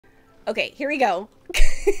Okay, here we go.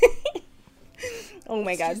 Oh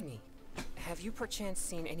my god. Excuse me. Have you perchance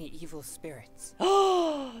seen any evil spirits?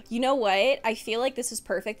 Oh, you know what? I feel like this is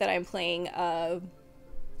perfect that I'm playing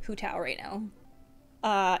Hu Tao right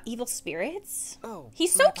now. Evil spirits? Oh,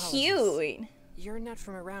 He's my so apologies. cute. You're not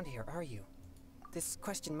from around here, are you? This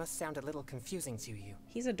question must sound a little confusing to you.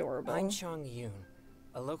 He's adorable. I'm Chongyun,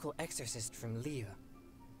 a local exorcist from Liu.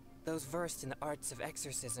 Those versed in the arts of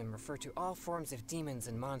exorcism refer to all forms of demons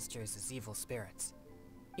and monsters as evil spirits.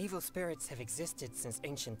 Evil spirits have existed since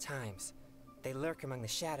ancient times. They lurk among the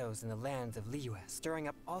shadows in the lands of Liu, stirring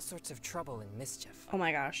up all sorts of trouble and mischief. Oh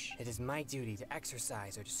my gosh. It is my duty to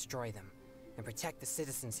exorcise or destroy them, and protect the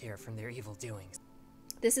citizens here from their evil doings.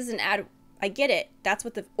 This is an ad. I get it. That's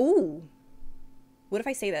what the. Ooh. What if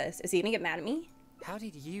I say this? Is he gonna get mad at me? How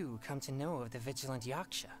did you come to know of the vigilant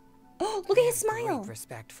Yaksha? Oh, look at his I have smile. great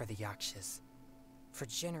respect for the Yakshas. For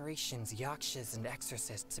generations, Yakshas and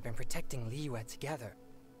exorcists have been protecting Liyue together.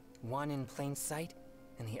 One in plain sight,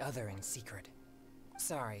 and the other in secret.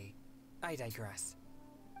 Sorry, I digress.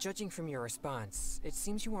 Judging from your response, it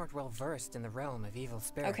seems you aren't well versed in the realm of evil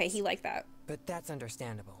spirits. Okay, he liked that. But that's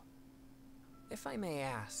understandable. If I may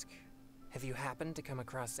ask, have you happened to come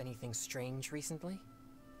across anything strange recently?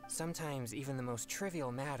 Sometimes even the most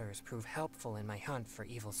trivial matters prove helpful in my hunt for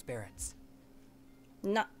evil spirits.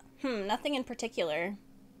 No, nothing in particular.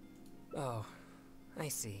 Oh, I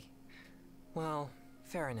see. Well,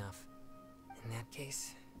 fair enough. In that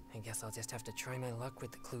case, I guess I'll just have to try my luck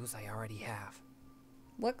with the clues I already have.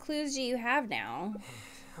 What clues do you have now?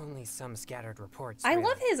 Only some scattered reports, I really.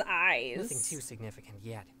 love his eyes. Nothing too significant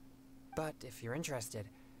yet. But if you're interested,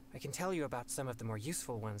 I can tell you about some of the more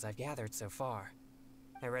useful ones I've gathered so far.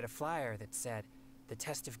 I read a flyer that said, the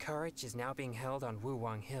test of courage is now being held on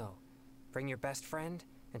Wuwang Hill. Bring your best friend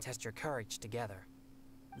and test your courage together.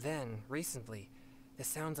 Then, recently, the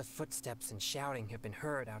sounds of footsteps and shouting have been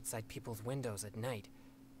heard outside people's windows at night.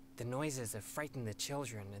 The noises have frightened the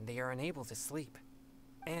children and they are unable to sleep.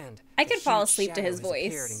 And I a could fall huge asleep to his shadow has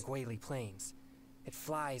appeared voice. in Guili Plains. It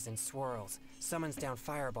flies and swirls, summons down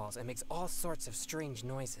fireballs, and makes all sorts of strange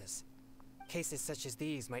noises. Cases such as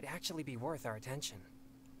these might actually be worth our attention.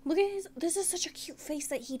 Look at his. This is such a cute face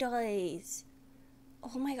that he does.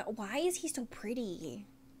 Oh my god, why is he so pretty?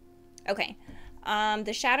 Okay.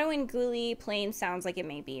 The shadow in Ghoulie Plain sounds like it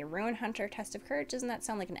may be a ruin hunter test of courage. Doesn't that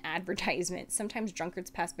sound like an advertisement? Sometimes drunkards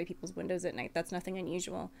pass by people's windows at night. That's nothing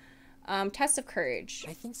unusual. Test of courage.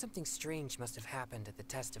 I think something strange must have happened at the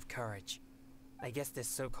test of courage. I guess this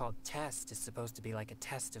so-called test is supposed to be like a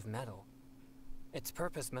test of metal. Its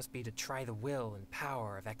purpose must be to try the will and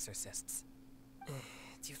power of exorcists.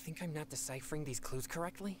 Do you think I'm not deciphering these clues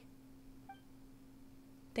correctly?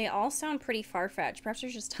 They all sound pretty far-fetched. Perhaps I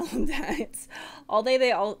should just tell him that.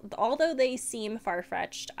 Although they seem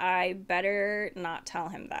far-fetched, I better not tell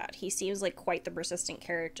him that. He seems like quite the persistent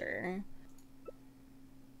character.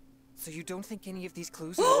 So you don't think any of these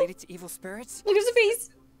clues are related to evil spirits? Look at his face!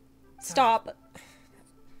 Stop.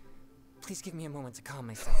 Please give me a moment to calm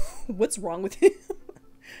myself. What's wrong with him?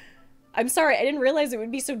 I'm sorry, I didn't realize it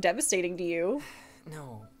would be so devastating to you.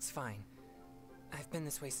 No, it's fine. I've been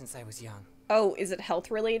this way since I was young. Oh, is it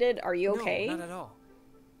health related? Are you okay? No, not at all.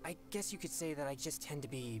 I guess you could say that I just tend to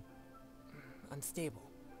be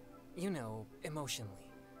unstable. You know, emotionally.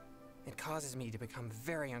 It causes me to become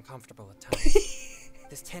very uncomfortable at times.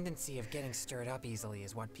 This tendency of getting stirred up easily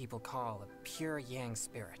is what people call a pure yang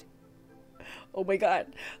spirit. Oh my god.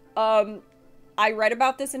 I read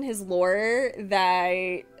about this in his lore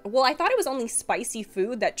that... Well, I thought it was only spicy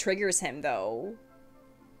food that triggers him, though.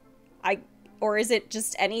 Or is it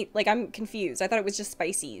just any... Like, I'm confused. I thought it was just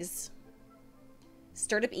spices.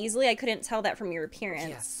 Stirred up easily? I couldn't tell that from your appearance.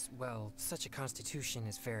 Yes, well, such a constitution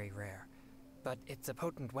is very rare. But it's a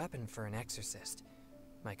potent weapon for an exorcist.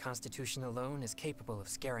 My constitution alone is capable of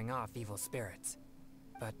scaring off evil spirits.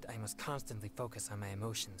 But I must constantly focus on my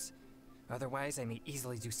emotions. Otherwise, I may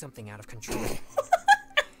easily do something out of control.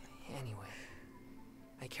 Anyway,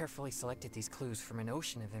 I carefully selected these clues from an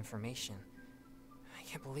ocean of information. I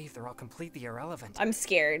can't believe they're all completely irrelevant. I'm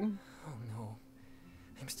scared. Oh no.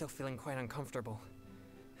 I'm still feeling quite uncomfortable.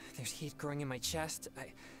 There's heat growing in my chest.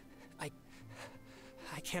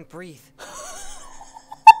 I can't breathe.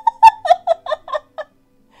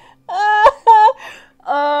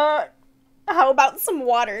 How about some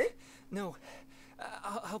water? No,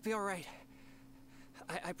 I'll be alright.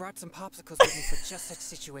 I brought some popsicles with me for just such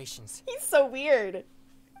situations. He's so weird.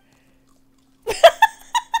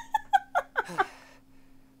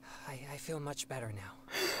 I feel much better now.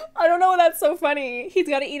 I don't know, that's so funny. He's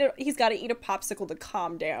gotta eat a popsicle to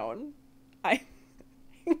calm down.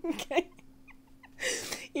 Okay.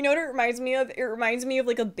 You know what it reminds me of? It reminds me of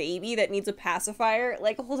like a baby that needs a pacifier.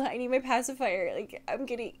 Like, hold on, I need my pacifier. Like, I'm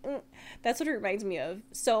getting. That's what it reminds me of.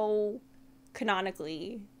 So,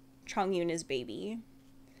 canonically, Chongyun is baby.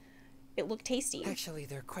 It looked tasty. Actually,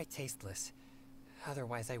 they're quite tasteless.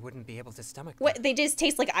 Otherwise, I wouldn't be able to stomach them. What? They just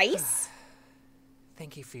taste like ice?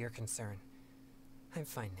 Thank you for your concern. I'm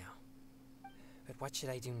fine now. But what should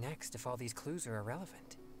I do next if all these clues are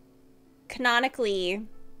irrelevant? Canonically,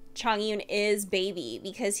 Chongyun is baby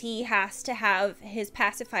because he has to have his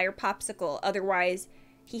pacifier popsicle. Otherwise,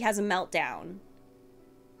 he has a meltdown.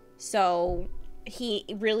 So, he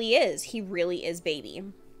really is. He really is baby.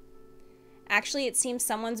 Actually, it seems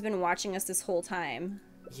someone's been watching us this whole time.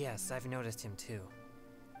 Yes, I've noticed him too.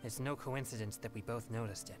 It's no coincidence that we both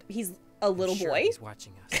noticed it. He's a little I'm sure boy? He's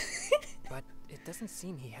watching us. But it doesn't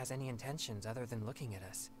seem he has any intentions other than looking at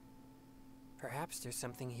us. Perhaps there's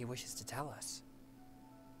something he wishes to tell us.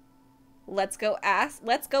 Let's go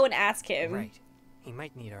and ask him. Right. He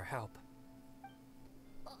might need our help.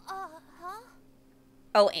 Huh?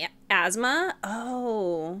 Oh, asthma?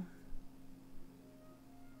 Oh.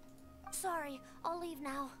 Sorry, I'll leave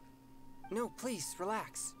now. No, please,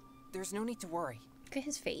 relax. There's no need to worry. Look at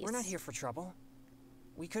his face. We're not here for trouble.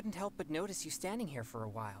 We couldn't help but notice you standing here for a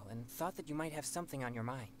while and thought that you might have something on your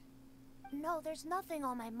mind. No, there's nothing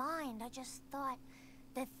on my mind. I just thought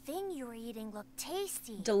the thing you were eating looked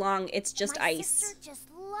tasty. DeLong, it's just my ice. My sister just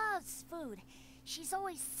loves food. She's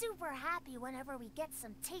always super happy whenever we get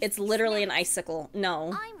some tasty It's literally snacks. an icicle.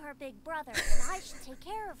 No. I'm her big brother, and I should take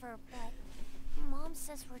care of her, but Mom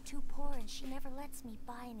says we're too poor and she never lets me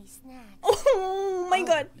buy any snacks. Oh my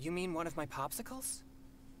god. You mean one of my popsicles?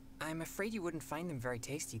 I'm afraid you wouldn't find them very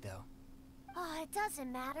tasty, though. Oh, it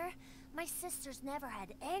doesn't matter. My sister's never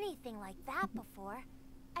had anything like that before.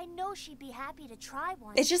 I know she'd be happy to try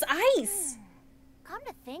one. It's just ice. Come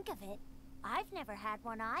to think of it, I've never had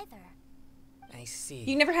one either. I see.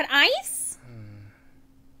 You never had ice?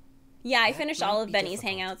 Yeah, I That finished might all of be Benny's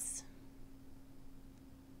difficult. hangouts.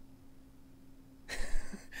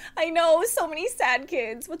 I know, so many sad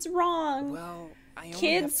kids. What's wrong? Well, I only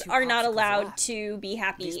Kids have two are not popsicles allowed left. to be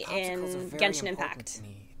happy These popsicles are in very Genshin important Impact. to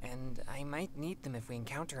me, and I might need them if we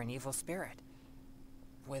encounter an evil spirit.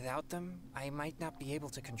 Without them, I might not be able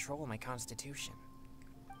to control my constitution.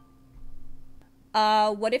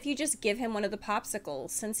 What if you just give him one of the popsicles?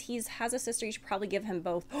 Since he has a sister, you should probably give him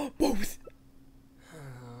both. Both!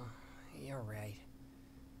 You're right.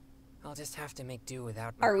 I'll just have to make do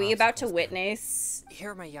without my Are we about to popsicles then. witness...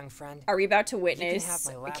 Here, my young friend. Are we about to have witness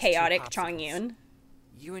my last two chaotic popsicles. Chongyun?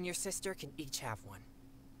 You and your sister can each have one.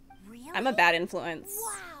 Really? I'm a bad influence.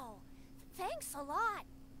 Wow! Thanks a lot.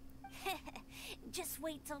 Just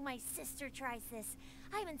wait till my sister tries this.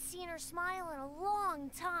 I haven't seen her smile in a long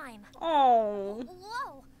time. Oh.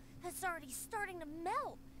 Whoa! It's already starting to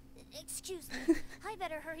melt. Excuse me. I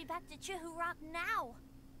better hurry back to Chihu Rock now.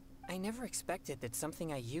 I never expected that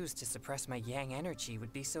something I used to suppress my yang energy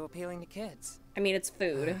would be so appealing to kids. I mean, it's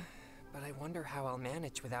food. But I wonder how I'll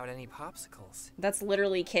manage without any popsicles. That's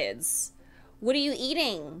literally kids. What are you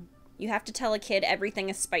eating? You have to tell a kid everything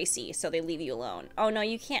is spicy, so they leave you alone. Oh no,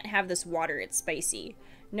 you can't have this water, it's spicy.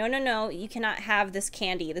 No, no, no, you cannot have this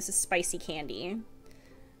candy. This is spicy candy.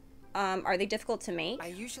 Are they difficult to make? I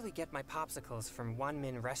usually get my popsicles from One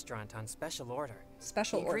Min Restaurant on special order.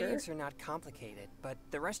 Special The order? ingredients are not complicated, but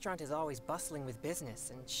the restaurant is always bustling with business,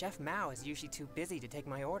 and Chef Mao is usually too busy to take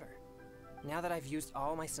my order. Now that I've used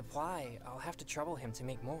all my supply, I'll have to trouble him to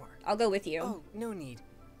make more. I'll go with you. Oh, no need.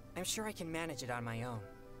 I'm sure I can manage it on my own.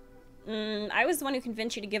 I was the one who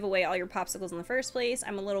convinced you to give away all your popsicles in the first place.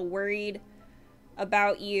 I'm a little worried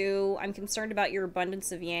about you. I'm concerned about your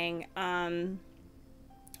abundance of yang.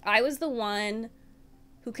 I was the one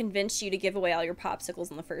who convinced you to give away all your popsicles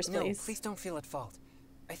in the first place. No, please don't feel at fault.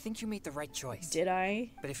 I think you made the right choice. Did I?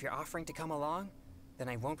 But if you're offering to come along, then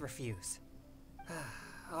I won't refuse.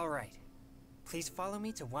 All right. Please follow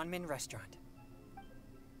me to One Min Restaurant.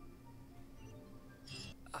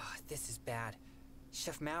 This is bad.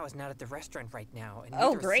 Chef Mao is not at the restaurant right now, and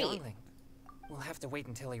Oh, neither is great. Xiangling. We'll have to wait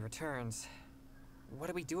until he returns. What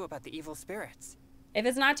do we do about the evil spirits? If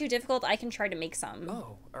it's not too difficult, I can try to make some.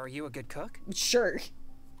 Oh, are you a good cook? Sure.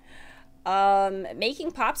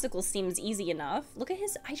 Making popsicles seems easy enough. Look at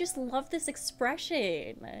his... I just love this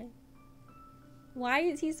expression. Why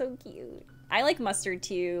is he so cute? I like mustard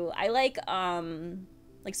too. I like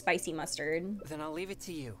spicy mustard. Then I'll leave it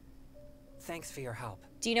to you. Thanks for your help.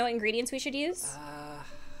 Do you know what ingredients we should use?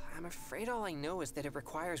 I'm afraid all I know is that it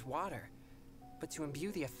requires water. But to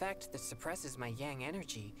imbue the effect that suppresses my yang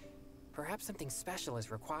energy, perhaps something special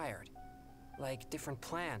is required. Like different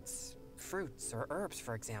plants, fruits, or herbs,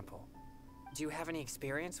 for example. Do you have any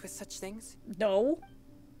experience with such things? No.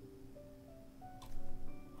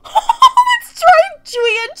 Let's try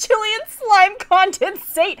Julian Chilean slime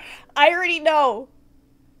condensate. I already know.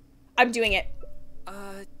 I'm doing it.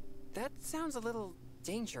 That sounds a little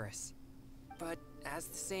dangerous. But as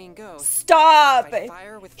the saying goes, Stop! if I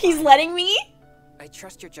fire with He's fire, letting me? I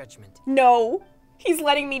trust your judgment. No. He's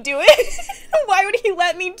letting me do it. Why would he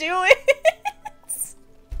let me do it?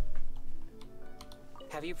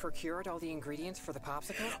 Have you procured all the ingredients for the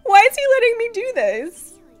popsicle? Why is he letting me do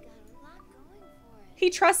this? He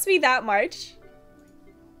trusts me that much.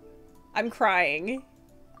 I'm crying.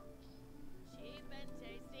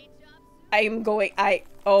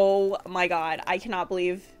 Oh my god. I cannot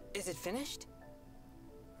believe. Is it finished?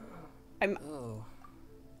 Oh.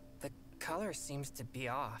 The color seems to be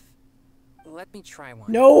off. Let me try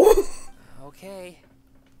one. No. Okay.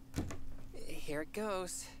 Here it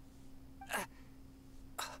goes.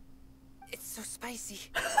 It's so spicy.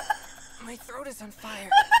 My throat is on fire.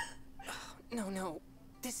 Oh, no.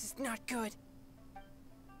 This is not good.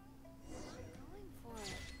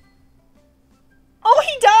 Oh,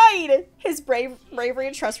 he died! His bravery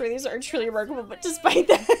and trustworthiness are truly remarkable, but despite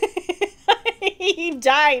that, he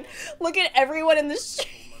died. Look at everyone in the street.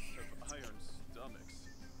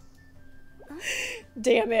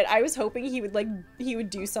 Damn it, I was hoping he would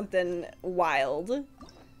do something wild.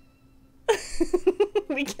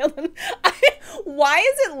 We killed him. Why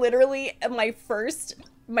is it literally my first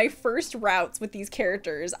routes with these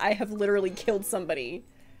characters? I have literally killed somebody.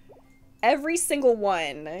 Every single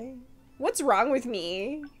one. What's wrong with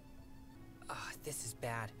me? Oh, this is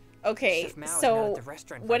bad. Okay, Chef Mao is not so at the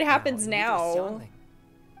restaurant what right happens and neither is now? Xiangling.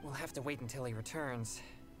 We'll have to wait until he returns.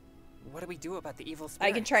 What do we do about the evil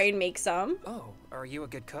spirits? I can try and make some. Oh, are you a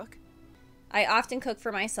good cook? I often cook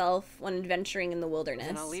for myself when adventuring in the wilderness.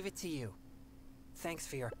 Then I'll leave it to you. Thanks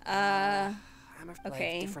for your... I'm okay. I have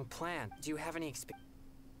a different plan. Do you have any experience?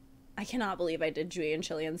 I cannot believe I did Julian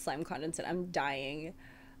Chilean slime condensate. I'm dying.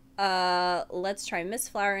 Let's try Miss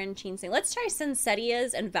Flower and Chinsing. Let's try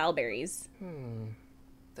Sensetias and Valberries.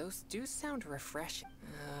 Those do sound refreshing.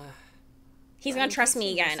 He's gonna trust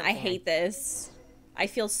me again. I hate this. I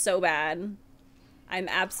feel so bad. I'm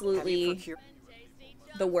absolutely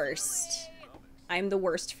the worst. I'm the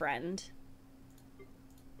worst friend.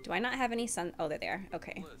 Do I not have any sun? Oh, they're there.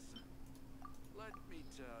 Okay. Listen, let me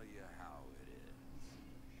tell you how it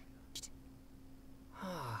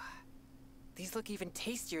is. These look even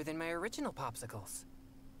tastier than my original popsicles.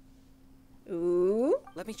 Ooh.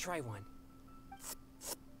 Let me try one.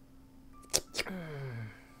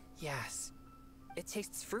 Yes. It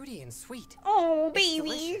tastes fruity and sweet. Oh, It's baby.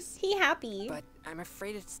 delicious. He happy. But I'm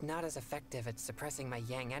afraid it's not as effective at suppressing my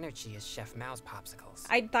yang energy as Chef Mao's popsicles.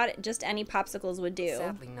 I thought just any popsicles would do.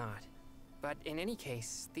 Sadly not. But in any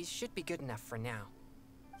case, these should be good enough for now.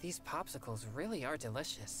 These popsicles really are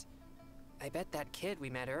delicious. I bet that kid we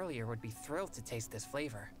met earlier would be thrilled to taste this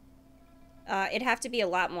flavor. It'd have to be a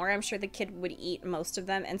lot more. I'm sure the kid would eat most of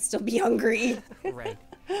them and still be hungry. Right.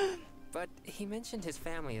 But he mentioned his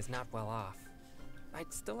family is not well off.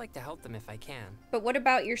 I'd still like to help them if I can. But what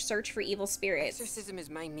about your search for evil spirits? Exorcism is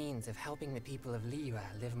my means of helping the people of Liyue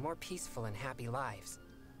live more peaceful and happy lives.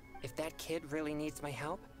 If that kid really needs my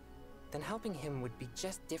help, then helping him would be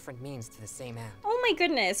just different means to the same end. Oh my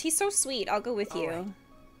goodness, he's so sweet. I'll go with you. Right.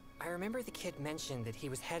 I remember the kid mentioned that he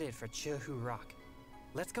was headed for Chehu Rock.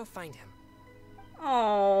 Let's go find him.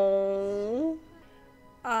 Oh.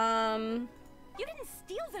 You didn't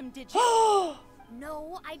steal them, did you?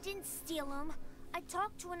 No, I didn't steal them. I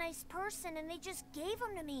talked to a nice person and they just gave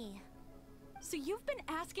them to me. So you've been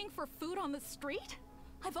asking for food on the street?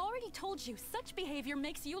 I've already told you, such behavior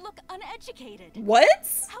makes you look uneducated. What?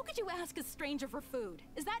 How could you ask a stranger for food?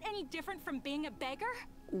 Is that any different from being a beggar?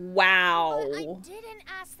 Wow. But I didn't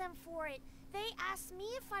ask them for it. They asked me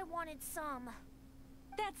if I wanted some.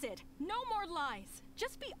 That's it. No more lies.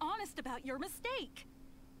 Just be honest about your mistake.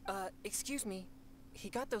 Excuse me. He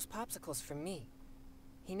got those popsicles from me.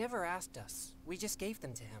 He never asked us. We just gave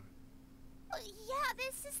them to him. Yeah,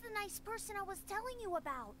 this is the nice person I was telling you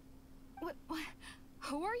about.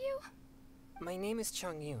 Who are you? My name is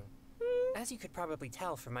Chongyun. As you could probably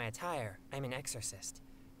tell from my attire, I'm an exorcist.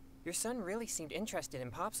 Your son really seemed interested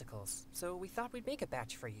in popsicles, so we thought we'd make a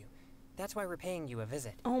batch for you. That's why we're paying you a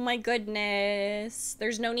visit. Oh my goodness.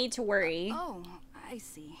 There's no need to worry. Oh, I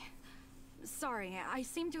see. Sorry, I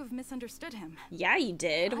seem to have misunderstood him. Yeah, you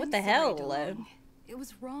did. What I'm the sorry, hell? DeLong. It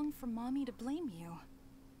was wrong for Mommy to blame you.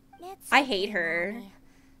 It's I hate okay, her. Mommy.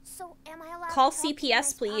 So am I allowed Call to talk to CPS,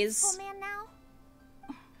 nice please. Popsicle Man now?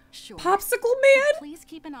 Sure. Popsicle Man? Please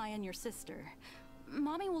keep an eye on your sister.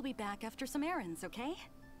 Mommy will be back after some errands, okay?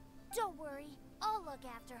 Don't worry, I'll look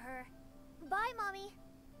after her. Bye, Mommy.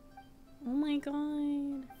 Oh my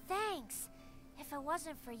god. Thanks. If it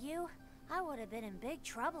wasn't for you, I would have been in big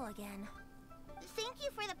trouble again. Thank you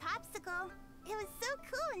for the popsicle. It was so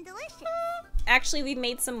cool and delicious. Actually, we've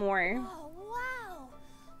made some more. Oh, wow.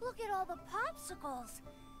 Look at all the popsicles.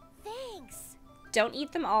 Thanks. Don't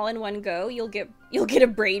eat them all in one go. You'll get a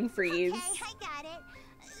brain freeze. Okay, I got it.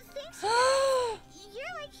 Thanks.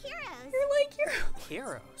 You're like heroes. You're like heroes.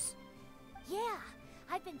 Heroes? Yeah,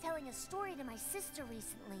 I've been telling a story to my sister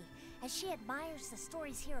recently, as she admires the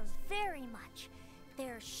story's heroes very much.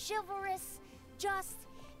 They're chivalrous, just,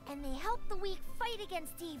 and they help the weak fight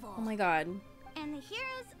against evil. Oh my god. And the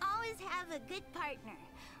heroes always have a good partner.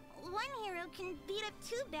 One hero can beat up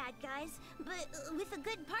 2 bad guys, but with a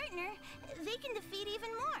good partner, they can defeat even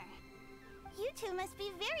more. You two must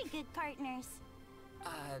be very good partners.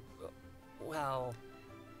 Well...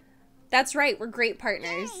 That's right, we're great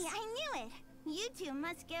partners. Hey, I knew it. You two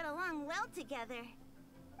must get along well together.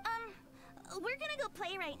 We're gonna go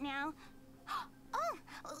play right now. Oh,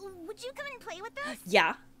 would you come and play with us?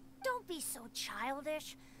 Yeah. Don't be so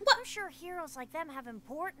childish. What? I'm sure heroes like them have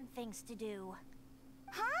important things to do.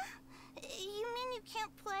 Huh? You mean you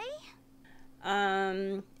can't play?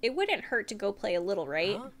 It wouldn't hurt to go play a little,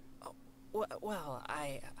 right? Huh? Oh, well,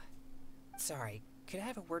 Sorry, could I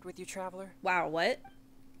have a word with you, Traveler? Wow, what?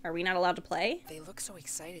 Are we not allowed to play? They look so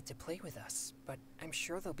excited to play with us, but I'm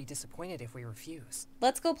sure they'll be disappointed if we refuse.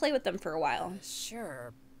 Let's go play with them for a while.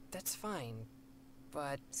 Sure, that's fine,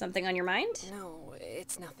 but... Something on your mind? No,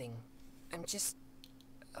 it's nothing. I'm just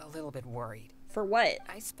a little bit worried. For what?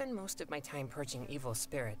 I spend most of my time purging evil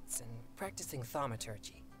spirits and practicing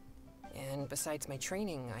thaumaturgy. And besides my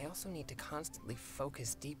training, I also need to constantly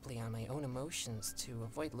focus deeply on my own emotions to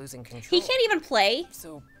avoid losing control. He can't even play.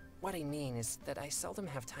 So, what I mean is that I seldom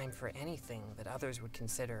have time for anything that others would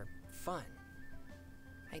consider fun.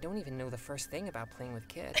 I don't even know the first thing about playing with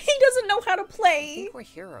kids. He doesn't know how to I play. think we're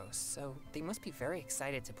heroes, so they must be very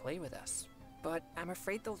excited to play with us. But I'm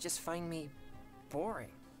afraid they'll just find me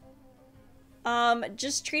boring.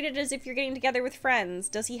 Just treat it as if you're getting together with friends.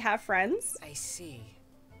 Does he have friends? I see.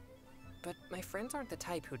 But my friends aren't the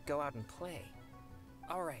type who'd go out and play.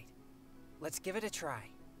 Alright, let's give it a try.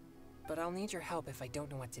 But I'll need your help if I don't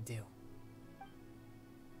know what to do.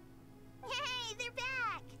 Yay, they're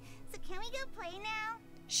back! So can we go play now?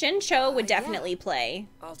 Shincho would Yeah. definitely play.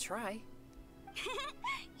 I'll try.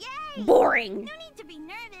 Yay! Boring. No need to be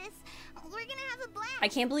nervous. We're gonna have a blast. I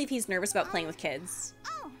can't believe he's nervous about playing with kids.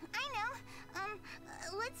 Oh, I know.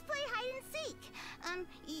 Let's play hide and seek.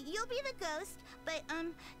 You'll be the ghost, but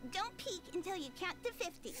don't peek until you count to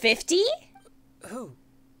 50. 50? Who?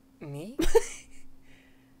 Me?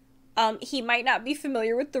 He might not be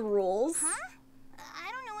familiar with the rules. Huh?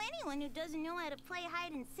 I don't know anyone who doesn't know how to play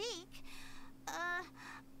hide and seek.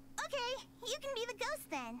 Okay, you can be the ghost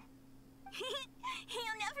then.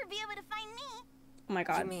 You'll never be able to find me. Oh my You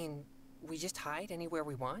god. mean we just hide anywhere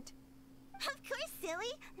we want? Of course,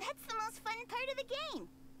 silly. That's the most fun part of the game.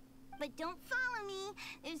 But don't follow me.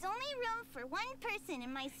 There's only room for one person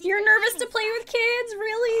in my secret You're nervous to hiding play spot. with kids?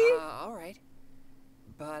 Really? Alright.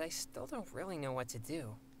 But I still don't really know what to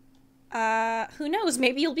do. Who knows?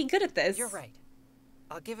 Maybe you'll be good at this. You're right.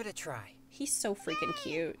 I'll give it a try. He's so freaking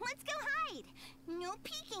cute. Let's go hide. No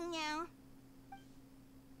peeking now.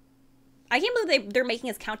 I can't believe they're making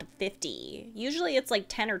us count to 50. Usually it's like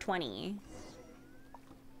 10 or 20.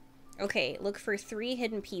 Okay, look for 3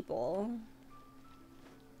 hidden people.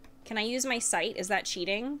 Can I use my sight? Is that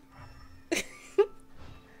cheating?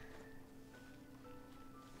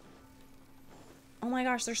 Oh my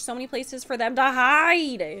gosh, there's so many places for them to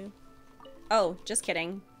hide. Oh, just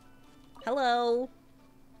kidding. Hello.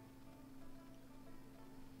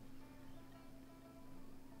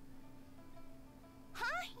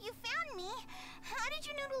 Huh? You found me? How did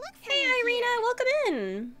you know to look for Hey, me Irina, here? welcome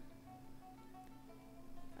in.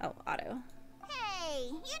 Oh, Otto. Hey,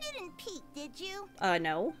 you didn't peek, did you?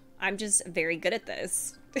 No. I'm just very good at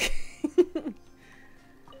this.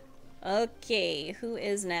 Okay, who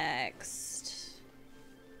is next?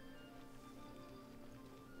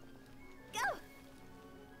 Go!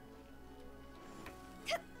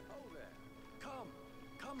 Oh there. Come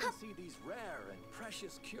and see these rare and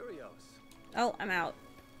precious curios. Oh, I'm out.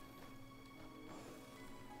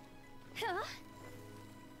 Huh?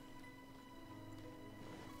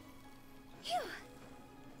 Phew.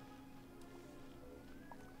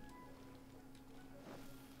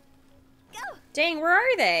 Go! Dang, where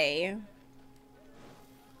are they?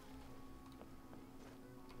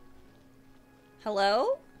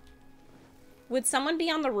 Hello? Would someone be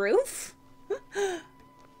on the roof?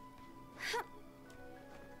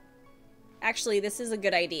 Actually, this is a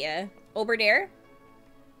good idea. Oberdare?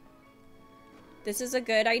 This is a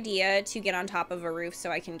good idea to get on top of a roof so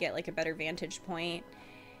I can get like a better vantage point.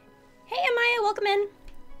 Hey, Amaya, welcome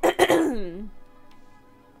in.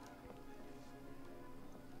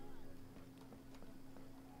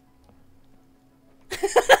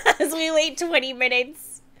 As we wait 20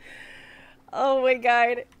 minutes. Oh my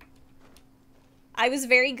god. I was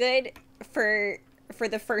very good for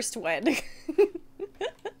the first one.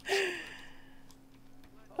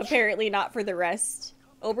 Apparently not for the rest.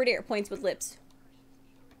 Oberdare points with lips.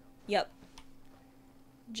 Yep.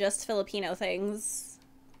 Just Filipino things.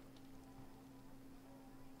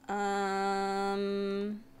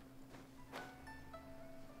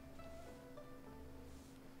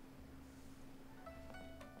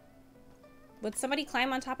 Would somebody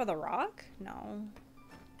climb on top of the rock? No.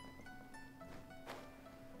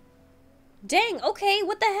 Dang, okay,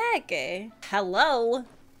 what the heck? Hello?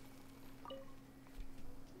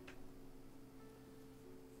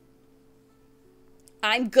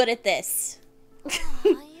 I'm good at this. Oh,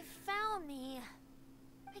 you found me.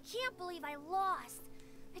 I can't believe I lost.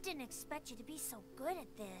 I didn't expect you to be so good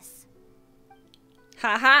at this.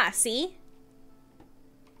 Haha, see?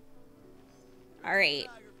 Alright.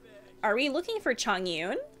 Are we looking for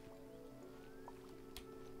Chongyun?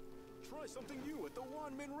 Try something new at the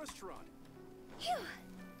one-man restaurant. Phew.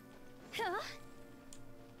 Huh?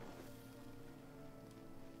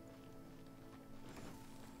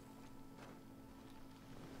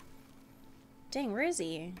 Dang, where is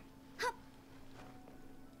he?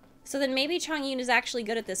 So then maybe Chongyun is actually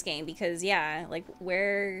good at this game because, yeah, like,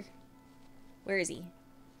 where is he?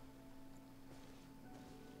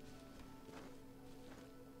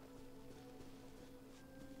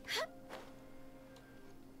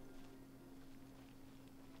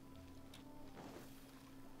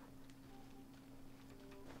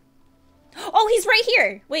 Oh, he's right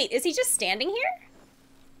here. Wait, is he just standing here?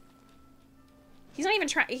 He's not even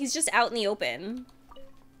trying. He's just out in the open.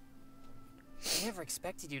 I never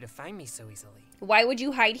expected you to find me so easily. Why would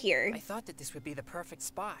you hide here? I thought that this would be the perfect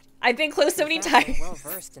spot. I've been close so many In fact, times. I'm well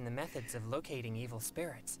versed in the methods of locating evil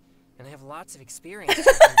spirits, and I have lots of experience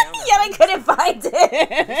tracking down their Yet I hunters. couldn't find This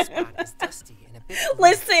it. spot is dusty and a bit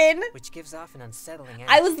gloomy, Listen, which gives off an unsettling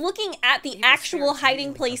I air. was looking at the Evil actual spirits hiding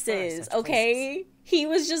usually prefer places, such okay? places. He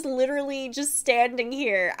was just literally just standing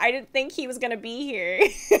here. I didn't think he was gonna be here.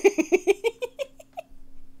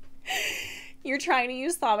 You're trying to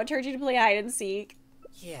use thaumaturgy to play hide and seek.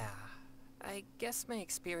 Yeah, I guess my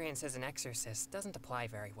experience as an exorcist doesn't apply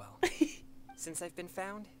very well. Since I've been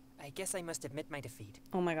found, I guess I must admit my defeat.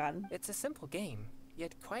 Oh my god. It's a simple game,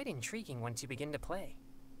 yet quite intriguing once you begin to play.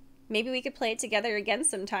 Maybe we could play it together again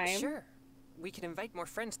sometime. Sure, we can invite more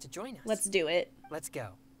friends to join us. Let's do it. Let's go.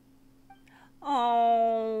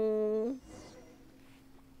 Oh.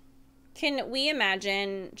 Can we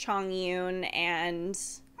imagine Chongyun and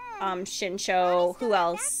Shinsho? Who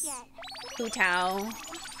else? Hu Tao. I'm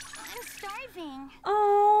starving.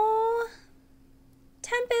 Oh.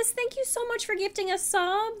 Tempest, thank you so much for gifting a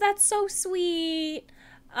sub. That's so sweet.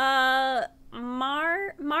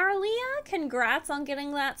 Marlia, congrats on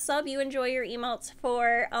getting that sub. You enjoy your emotes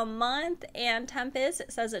for a month. And Tempest,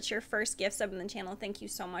 it says it's your first gift sub in the channel. Thank you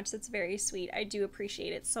so much. That's very sweet. I do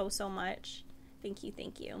appreciate it so, so much. Thank you,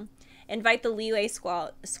 thank you. Invite the Liyue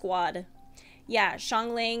squad. Yeah,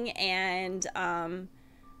 Xiangling and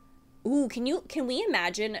ooh, can we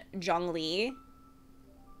imagine Zhongli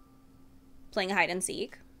playing hide and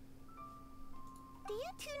seek? Do you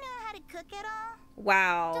two know how to cook at all?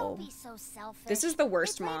 Wow. Don't be so selfish. This is the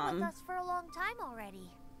worst They played mom. with us for a long time already.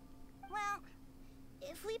 Well,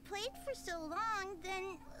 if we played for so long,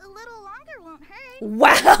 then a little longer won't hurt.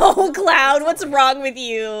 Wow, Cloud, what's wrong with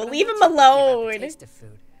you? But I'm Leave not him too picky about the alone. taste of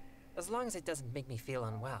food, as long as it doesn't make me feel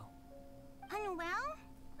unwell. Unwell?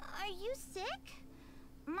 Are you sick?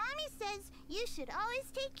 Mommy says you should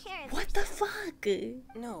always take care of What the fuck?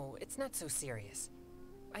 No, it's not so serious.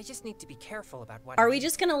 I just need to be careful about what I Are we eat.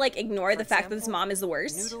 just gonna like ignore For the fact that this example, mom is the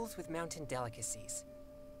worst? Noodles with mountain delicacies.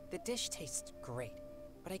 The dish tastes great,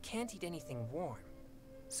 but I can't eat anything warm.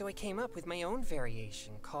 So I came up with my own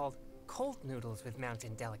variation called cold noodles with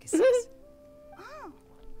mountain delicacies. Oh,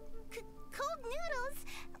 cold noodles?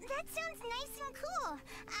 That sounds nice and cool.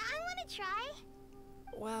 I want to try.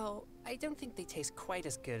 Well, I don't think they taste quite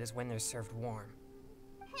as good as when they're served warm.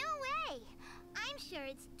 No way. I'm sure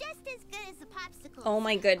it's just as good as the popsicles. Oh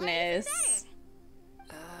my or even goodness.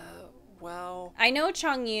 better. Well, I know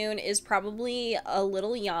Chongyun is probably a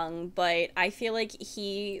little young, but I feel like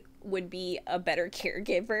he would be a better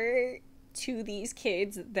caregiver to these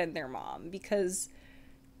kids than their mom because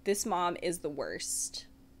this mom is the worst.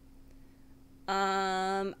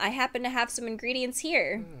 I happen to have some ingredients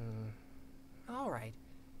here. All right.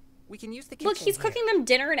 We can use the kitchen Look, he's here. cooking them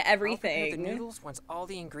dinner and I'll prepare the everything. noodles once all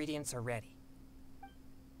the ingredients are ready.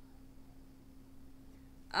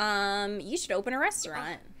 You should open a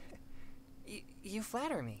restaurant. You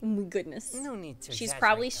flatter me. Oh my goodness. No need to She's exaggerate,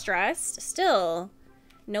 probably though. stressed. Still,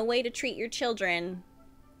 no way to treat your children.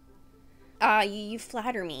 You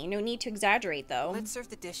flatter me. No need to exaggerate, though. Let's serve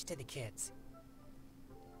the dish to the kids.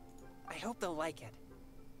 I hope they'll like it.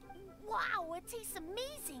 Wow, it tastes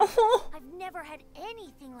amazing. Oh. I've never had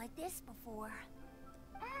anything like this before.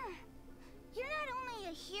 You're not only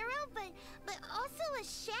a hero, but also a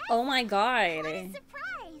chef? Oh my god. What a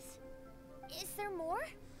surprise! Is there more?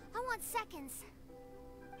 I want seconds.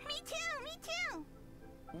 Me too, me too!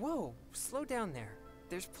 Whoa, slow down there.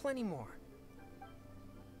 There's plenty more.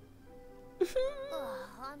 Ugh,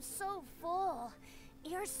 I'm so full.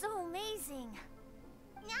 You're so amazing.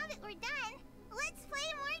 Now that we're done, let's play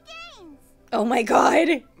more games! Oh my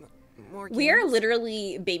god. More We are games?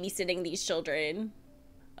 literally babysitting these children.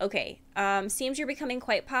 Okay. Seems you're becoming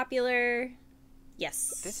quite popular.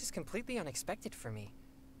 Yes. This is completely unexpected for me.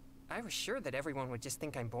 I was sure that everyone would just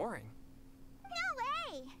think I'm boring. No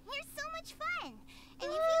way! You're so much fun! And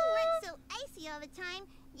if you weren't so icy all the time,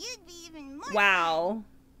 you'd be even more Wow.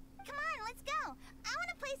 fun. Come on, let's go! I want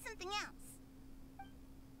to play something else.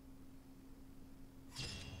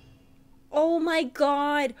 Oh my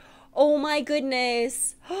god. Oh my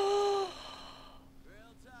goodness.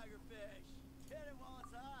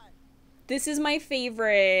 This is my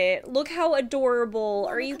favorite. Look how adorable.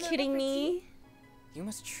 Are you kidding me? You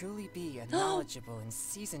must truly be a knowledgeable and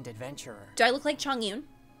seasoned adventurer. Do I look like Chongyun?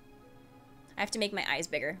 I have to make my eyes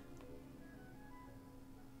bigger.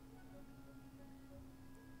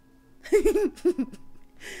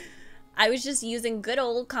 I was just using good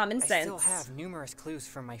old common I sense. still have numerous clues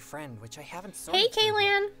from my friend, which I haven't sorted Hey, through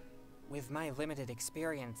yet. Kaylan. With my limited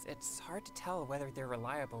experience, it's hard to tell whether they're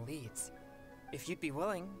reliable leads. If you'd be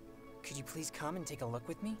willing, could you please come and take a look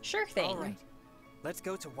with me? Sure thing. All right. Let's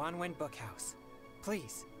go to Wanwen Bookhouse.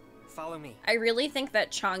 Please, follow me. I really think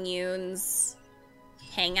that Chongyun's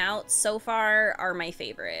hangouts so far are my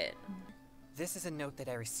favorite. This is a note that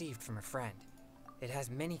I received from a friend. It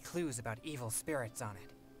has many clues about evil spirits on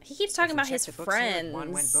it. He keeps talking If you about check his the books here at friends.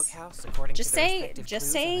 Wanwen Bookhouse, according Just to the say, respective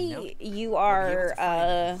just clues on the say note, you you'll be able are to find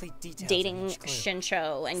the complete details of dating each clue.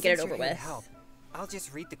 Shincho and get Since it you're over here to with. help, I'll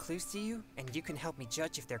just read the clues to you, and you can help me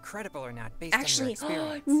judge if they're credible or not based on your Actually,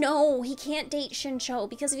 experience. no, he can't date Shincho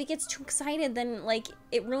because if he gets too excited, then like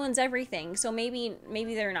it ruins everything. So maybe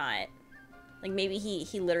they're not. Like maybe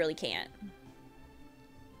he literally can't.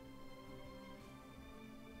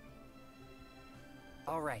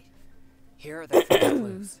 All right, here are the 4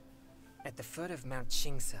 clues. At the foot of Mount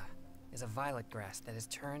Chingsa is a violet grass that has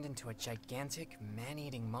turned into a gigantic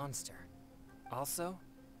man-eating monster. Also,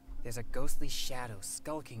 there's a ghostly shadow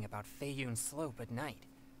skulking about Feiyun Slope at night.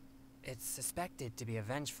 It's suspected to be a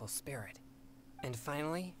vengeful spirit. And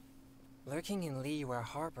finally, lurking in Liyue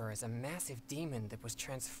Harbor is a massive demon that was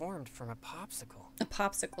transformed from a popsicle. A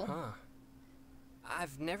popsicle. Huh.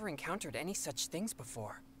 I've never encountered any such things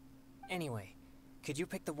before. Anyway, could you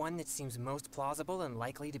pick the one that seems most plausible and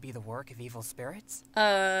likely to be the work of evil spirits?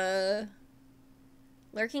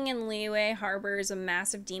 Lurking in Liyue Harbor is a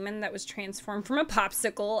massive demon that was transformed from a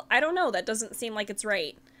popsicle. I don't know. That doesn't seem like it's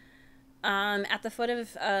right. At the foot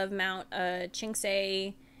of Mount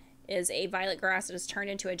Chingse is a violet grass that has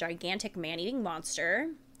turned into a gigantic man-eating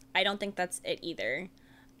monster. I don't think that's it either.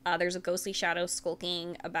 There's a ghostly shadow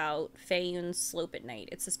skulking about Feiyun Slope at night.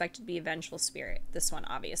 It's suspected to be a vengeful spirit. This one,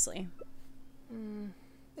 obviously.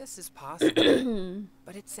 This is possible,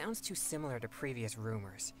 but it sounds too similar to previous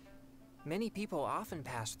rumors. Many people often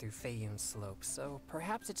pass through Feiyun Slope, so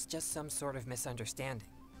perhaps it's just some sort of misunderstanding.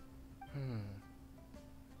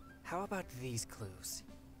 How about these clues?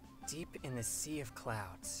 Deep in the Sea of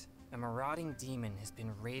Clouds, a marauding demon has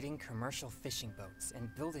been raiding commercial fishing boats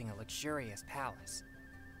and building a luxurious palace.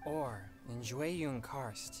 Or, in Jueyun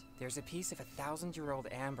Karst, there's a piece of 1,000-year-old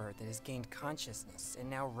amber that has gained consciousness and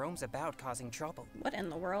now roams about causing trouble. What in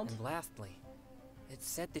the world? And lastly, it's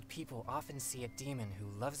said that people often see a demon who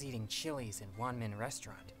loves eating chilies in Wanmin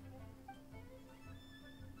restaurant.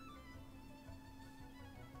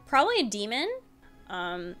 Probably a demon.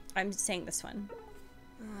 I'm saying this one.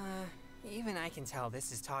 Even I can tell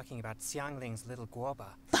this is talking about Xiangling's little guoba.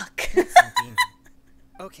 Fuck. Not some demon.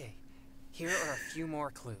 Okay, here are a few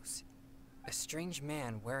more clues. A strange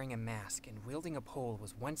man wearing a mask and wielding a pole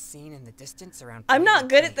was once seen in the distance around. I'm not Playland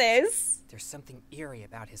good at Caves. this. There's something eerie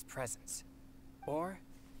about his presence. Or,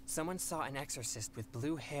 someone saw an exorcist with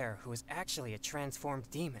blue hair who was actually a transformed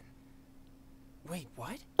demon. Wait,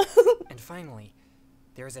 what? And finally,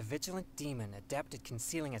 there is a vigilant demon adept at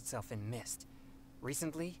concealing itself in mist.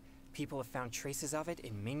 Recently, people have found traces of it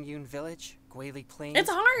in Mingyun Village, Guili Plains, It's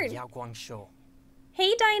hard. and Yaoguangshou.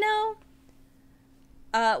 Hey, Dino.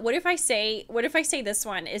 What if I say this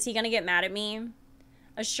one? Is he gonna get mad at me?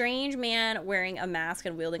 A strange man wearing a mask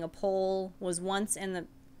and wielding a pole was once in the...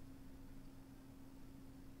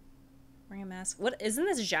 Wearing a mask? What? Isn't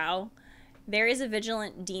this Zhao? There is a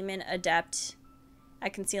vigilant demon adept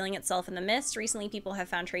at concealing itself in the mist. Recently, people have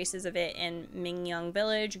found traces of it in Mingyun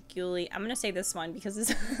Village, Guili... I'm gonna say this one because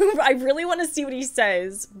this I really want to see what he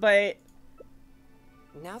says, but...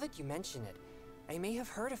 Now that you mention it, I may have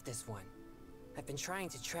heard of this one. I've been trying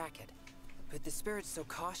to track it, but the spirit's so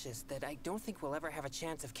cautious that I don't think we'll ever have a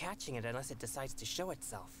chance of catching it unless it decides to show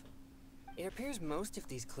itself. It appears most of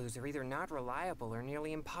these clues are either not reliable or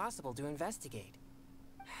nearly impossible to investigate.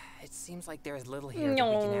 It seems like there is little here that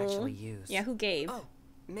we can actually use. Yeah, who gave? Oh,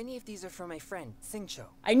 many of these are from my friend, Xingqiu.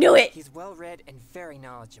 I knew it! He's well-read and very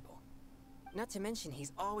knowledgeable. Not to mention,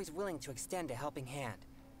 he's always willing to extend a helping hand.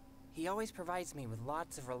 He always provides me with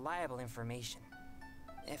lots of reliable information.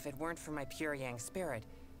 If it weren't for my pure yang spirit,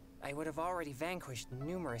 I would have already vanquished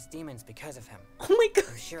numerous demons because of him. Oh my god.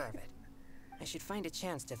 I'm sure of it. I should find a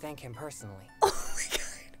chance to thank him personally. Oh my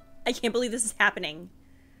god. I can't believe this is happening.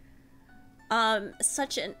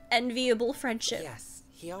 Such an enviable friendship. Yes,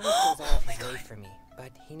 he always goes out of his way for me,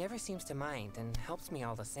 but he never seems to mind and helps me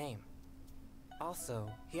all the same.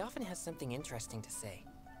 Also, he often has something interesting to say.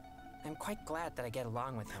 I'm quite glad that I get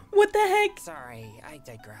along with him. What the heck? Sorry, I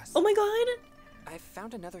digress. Oh my god. I've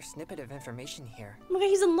found another snippet of information here. Oh my god,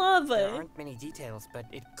 he's in love. There aren't many details, but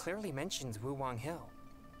it clearly mentions Wuwang Hill.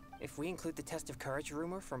 If we include the test of courage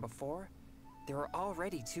rumor from before, there are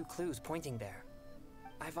already 2 clues pointing there.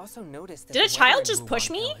 I've also noticed that Did a the child weather in just push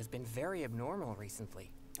Wuwang me? Hill has been very abnormal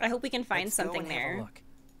recently. I hope we can find Let's go something and have a there. look.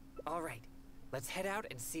 All right, let's head out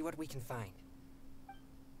and see what we can find.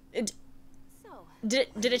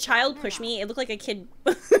 Did a child push me? It looked like a kid,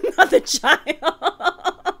 not the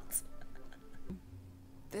child.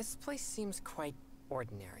 This place seems quite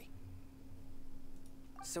ordinary.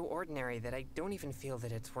 So ordinary that I don't even feel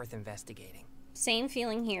that it's worth investigating. Same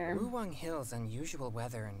feeling here. Wuwang Hill's unusual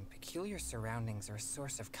weather and peculiar surroundings are a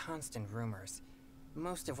source of constant rumors,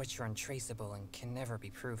 most of which are untraceable and can never be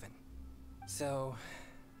proven. So,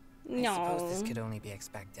 I suppose this could only be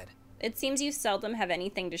expected. It seems you seldom have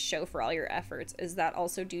anything to show for all your efforts. Is that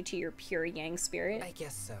also due to your pure yang spirit? I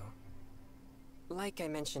guess so. Like I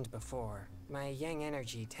mentioned before, my yang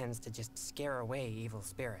energy tends to just scare away evil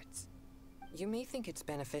spirits. You may think it's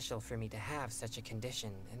beneficial for me to have such a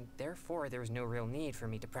condition, and therefore there's no real need for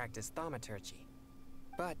me to practice thaumaturgy.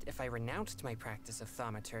 But if I renounced my practice of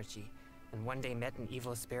thaumaturgy, and one day met an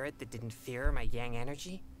evil spirit that didn't fear my yang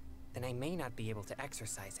energy, then I may not be able to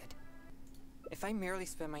exercise it. If I merely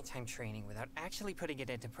spend my time training without actually putting it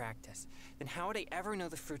into practice, then how would I ever know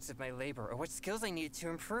the fruits of my labor or what skills I needed to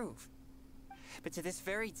improve? But to this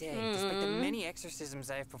very day, despite the many exorcisms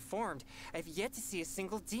I have performed, I have yet to see a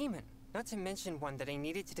single demon. Not to mention one that I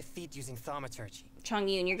needed to defeat using thaumaturgy.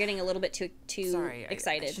 Chongyun, you're getting a little bit too Sorry,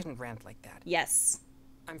 excited. I shouldn't rant like that. Yes.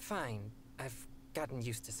 I'm fine. I've gotten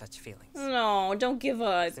used to such feelings. No, don't give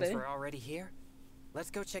up. Since we're already here, let's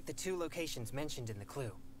go check the 2 locations mentioned in the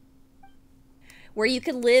clue. Where you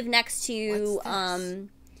could live next to,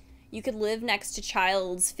 you could live next to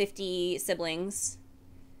Child's 50 siblings.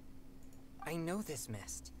 I know this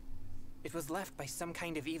mist. It was left by some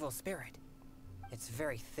kind of evil spirit. It's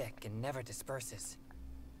very thick and never disperses.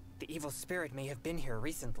 The evil spirit may have been here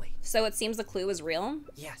recently. So it seems the clue was real?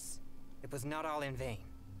 Yes, it was not all in vain.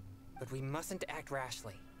 But we mustn't act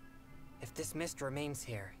rashly. If this mist remains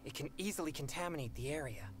here, it can easily contaminate the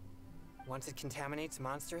area. Once it contaminates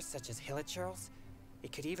monsters such as hilichurls,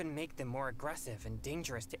 it could even make them more aggressive and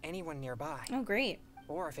dangerous to anyone nearby. Oh, great.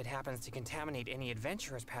 Or if it happens to contaminate any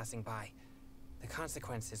adventurers passing by, the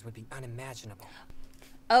consequences would be unimaginable.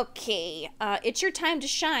 Okay, it's your time to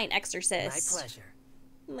shine, Exorcist. My pleasure.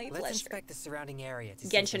 My Let's pleasure. inspect the surrounding area to see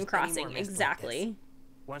if Genshin there's Crossing, any more mist like exactly. this.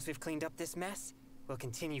 Once we've cleaned up this mess, we'll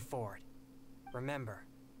continue forward. Remember,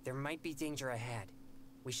 there might be danger ahead.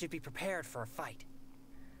 We should be prepared for a fight.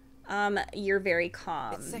 You're very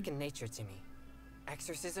calm. It's second nature to me.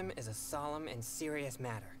 Exorcism is a solemn and serious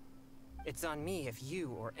matter. It's on me if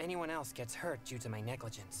you or anyone else gets hurt due to my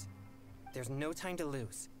negligence. There's no time to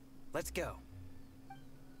lose. Let's go.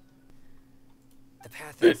 The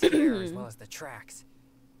path ends here as well as the tracks.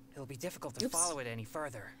 It'll be difficult to follow it any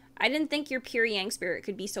further. I didn't think your pure yang spirit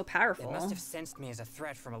could be so powerful. It must have sensed me as a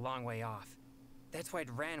threat from a long way off. That's why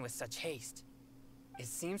it ran with such haste. It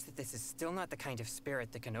seems that this is still not the kind of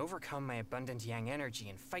spirit that can overcome my abundant yang energy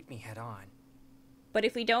and fight me head on. But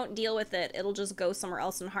if we don't deal with it, it'll just go somewhere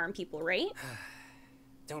else and harm people, right?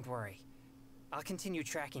 Don't worry. I'll continue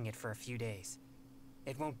tracking it for a few days.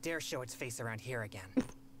 It won't dare show its face around here again.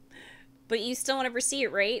 But you still won't ever see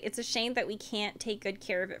it, right? It's a shame that we can't take good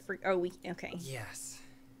care of it for... Oh, okay. Yes.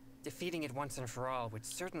 Defeating it once and for all would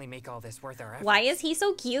certainly make all this worth our effort. Why is he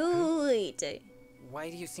so cute? Why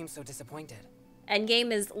do you seem so disappointed?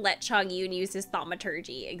 Endgame is let Chongyun use his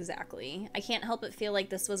thaumaturgy. Exactly. I can't help but feel like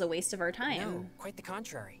this was a waste of our time. No, quite the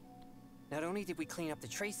contrary. Not only did we clean up the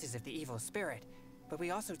traces of the evil spirit, but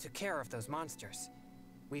we also took care of those monsters.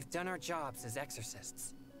 We've done our jobs as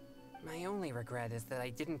exorcists. My only regret is that I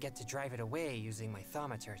didn't get to drive it away using my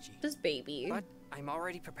thaumaturgy. This baby. But I'm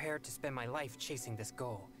already prepared to spend my life chasing this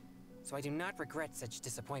goal, so I do not regret such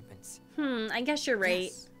disappointments. I guess you're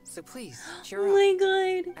right. Yes, so please, cheer up. Oh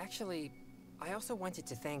my god. Actually, I also wanted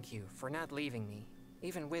to thank you for not leaving me,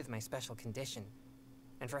 even with my special condition,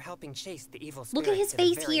 and for helping chase the evil spirit. Look at his to the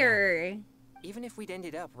face very here. end. Even if we'd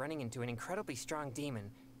ended up running into an incredibly strong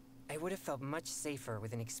demon, I would have felt much safer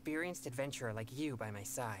with an experienced adventurer like you by my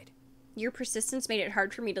side. Your persistence made it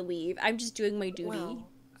hard for me to leave. I'm just doing my duty. Well,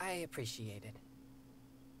 I appreciate it.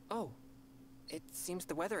 Oh, it seems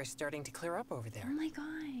the weather is starting to clear up over there. Oh my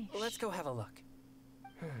gosh. Let's go have a look.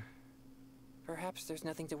 Perhaps there's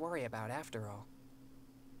nothing to worry about after all.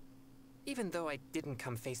 Even though I didn't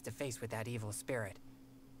come face to face with that evil spirit,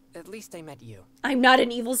 at least I met you. I'm not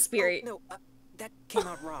an evil spirit. Oh, no, that came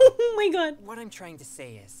out wrong. Oh my god. What I'm trying to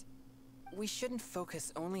say is, we shouldn't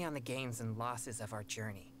focus only on the gains and losses of our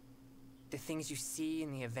journey. The things you see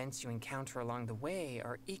and the events you encounter along the way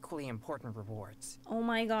are equally important rewards. Oh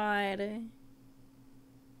my god.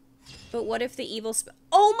 But what if the evil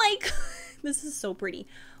oh my god. This is so pretty.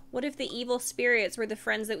 What if the evil spirits were the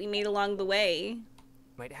friends that we made along the way?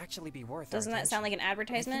 Might actually be worth our Doesn't that sound like attention. an I think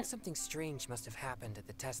advertisement? something strange must have happened at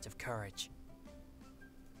the test of courage.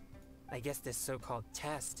 I guess this so-called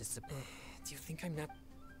test is do you think I'm not...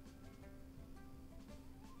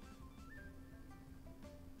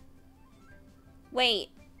 Wait.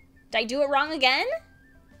 Did I do it wrong again?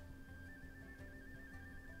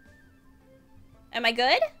 Am I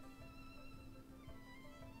good?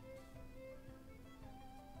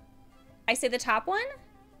 I say the top one?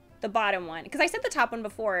 The bottom one. Because I said the top one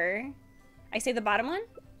before. I say the bottom one?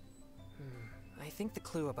 I think the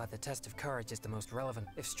clue about the test of courage is the most relevant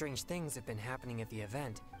if strange things have been happening at the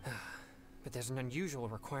event. But there's an unusual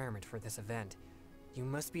requirement for this event. You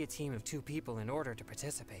must be a team of 2 people in order to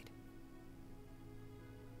participate.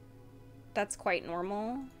 That's quite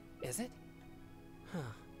normal. Is it? Huh.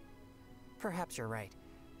 Perhaps you're right.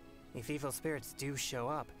 If evil spirits do show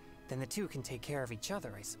up, then the 2 can take care of each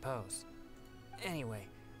other, I suppose. Anyway,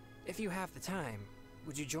 if you have the time,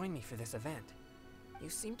 would you join me for this event? You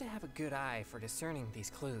seem to have a good eye for discerning these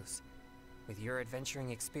clues. With your adventuring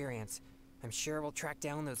experience, I'm sure we'll track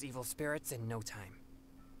down those evil spirits in no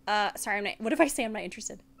time. Sorry, I'm not, what if I say I'm not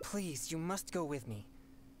interested? Please, you must go with me.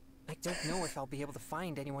 I don't know if I'll be able to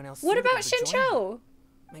find anyone else. What suitable about to join Shincho? me.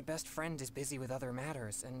 My best friend is busy with other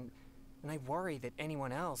matters, and I worry that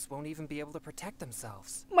anyone else won't even be able to protect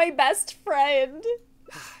themselves. My best friend.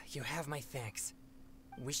 You have my thanks.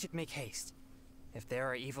 We should make haste. If there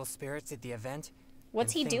are evil spirits at the event,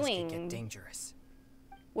 What's then he things doing? could get dangerous.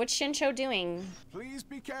 What's Shincho doing? Please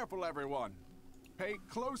be careful, everyone. Pay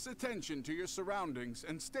close attention to your surroundings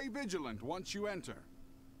and stay vigilant once you enter.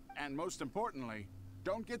 And most importantly,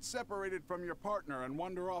 don't get separated from your partner and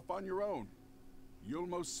wander off on your own. You'll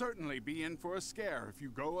most certainly be in for a scare if you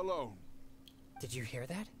go alone. Did you hear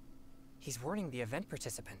that? He's warning the event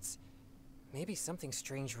participants. Maybe something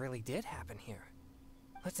strange really did happen here.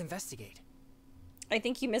 Let's investigate. I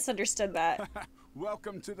think you misunderstood that.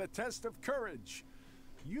 Welcome to the test of courage.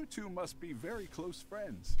 You 2 must be very close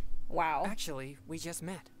friends. Wow. Actually, we just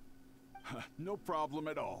met. No problem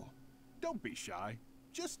at all. Don't be shy.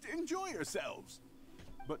 Just enjoy yourselves.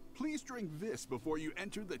 But please drink this before you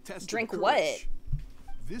enter the test Drink of what? courage.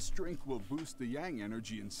 This drink will boost the yang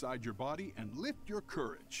energy inside your body and lift your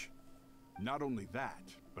courage. Not only that,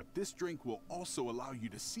 but this drink will also allow you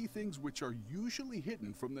to see things which are usually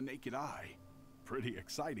hidden from the naked eye. Pretty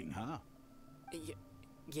exciting, huh?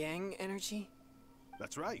 Yang energy?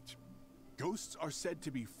 That's right. Ghosts are said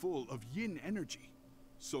to be full of yin energy,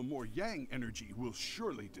 so more yang energy will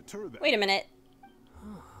surely deter them. Wait a minute.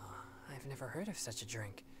 Oh, I've never heard of such a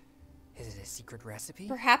drink. Is it a secret recipe?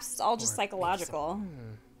 Perhaps it's all just Or maybe psychological.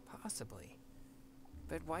 Possibly.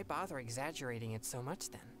 But why bother exaggerating it so much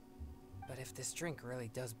then? But if this drink really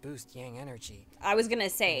does boost yang energy... I was gonna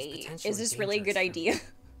it's say, potentially is this really a good dangerous for me.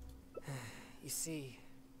 idea? You see,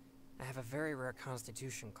 I have a very rare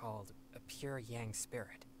constitution called a pure yang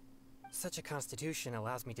spirit. Such a constitution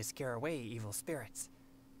allows me to scare away evil spirits,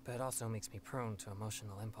 but it also makes me prone to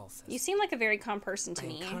emotional impulses. You seem like a very calm person to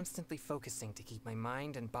me. I'm constantly focusing to keep my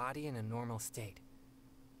mind and body in a normal state,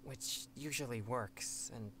 which usually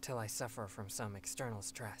works until I suffer from some external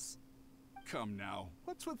stress. Come now,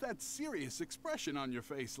 what's with that serious expression on your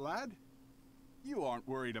face, lad? You aren't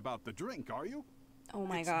worried about the drink, are you? Oh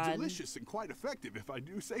my it's god. Delicious and quite effective, if I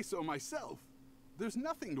do say so myself. There's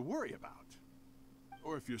nothing to worry about.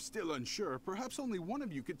 Or if you're still unsure, perhaps only one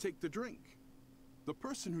of you could take the drink. The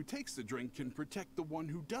person who takes the drink can protect the one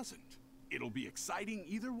who doesn't. It'll be exciting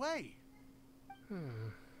either way.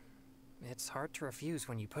 It's hard to refuse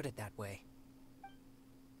when you put it that way.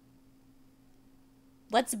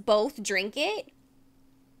 Let's both drink it?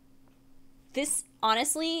 This,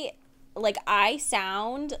 honestly, like, I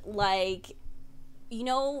sound like, you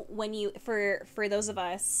know, when you, for those of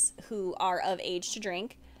us who are of age to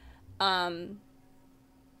drink,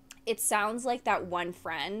 it sounds like that one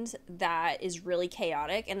friend that is really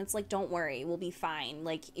chaotic, and it's like, don't worry, we'll be fine.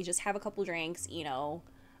 Like, you just have a couple drinks, you know,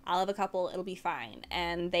 I'll have a couple, it'll be fine.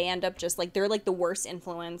 And they end up just, like, they're, like, the worst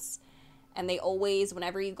influence, and they always,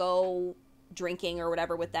 whenever you go drinking or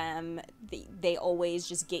whatever with them, they always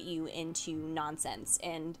just get you into nonsense,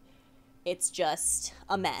 and it's just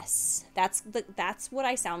a mess. That's what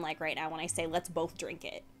I sound like right now when I say let's both drink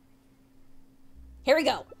it. Here we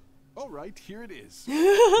go. All right, here it is.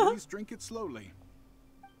 Please drink it slowly.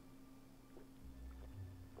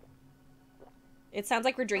 It sounds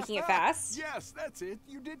like we're drinking it fast. Yes, that's it.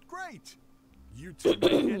 You did great. You two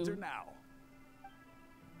may enter now.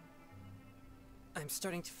 I'm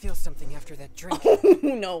starting to feel something after that drink.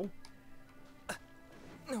 No.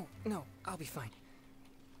 No, I'll be fine.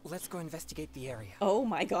 Let's go investigate the area. Oh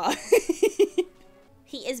my god.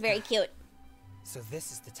 He is very cute. So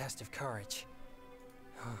this is the test of courage.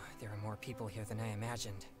 There are more people here than I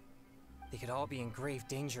imagined. They could all be in grave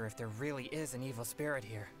danger if there really is an evil spirit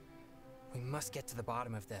here. We must get to the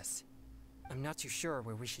bottom of this. I'm not too sure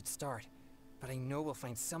where we should start, but I know we'll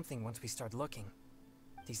find something once we start looking.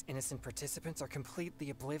 These innocent participants are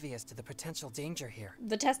completely oblivious to the potential danger here.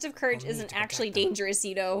 The test of courage isn't actually dangerous,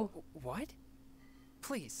 you know. What?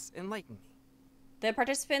 Please, enlighten me. The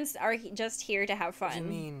participants are just here to have fun. You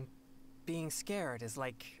mean being scared is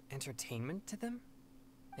like entertainment to them?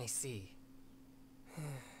 I see.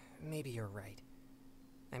 Maybe you're right.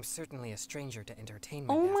 I'm certainly a stranger to entertainment.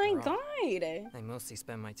 Oh my after all. god. I mostly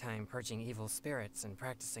spend my time purging evil spirits and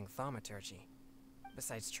practicing thaumaturgy.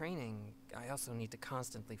 Besides training, I also need to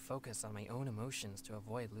constantly focus on my own emotions to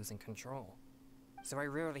avoid losing control. So I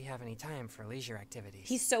rarely have any time for leisure activities.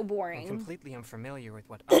 He's so boring. I'm completely unfamiliar with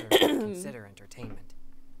what others would consider entertainment.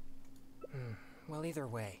 Well, either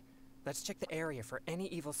way, let's check the area for any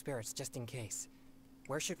evil spirits just in case.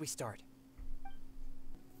 Where should we start?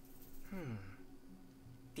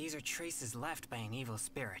 These are traces left by an evil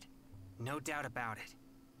spirit. No doubt about it.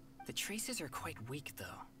 The traces are quite weak,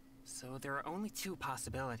 though. So there are only two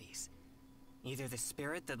possibilities. Either the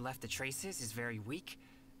spirit that left the traces is very weak,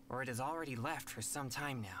 or it has already left for some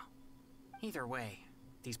time now. Either way,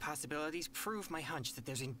 these possibilities prove my hunch that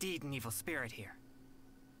there's indeed an evil spirit here.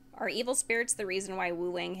 Are evil spirits the reason why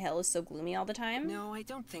Wu Wang Hill is so gloomy all the time? No, I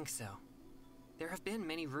don't think so. There have been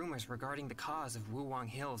many rumors regarding the cause of Wu Wang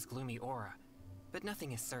Hill's gloomy aura, but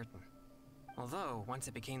nothing is certain. Although, once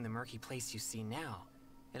it became the murky place you see now,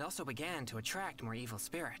 it also began to attract more evil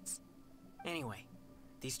spirits. Anyway,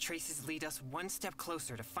 these traces lead us one step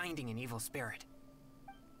closer to finding an evil spirit.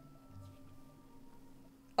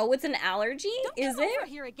 Oh, it's an allergy? Is Don't come it? over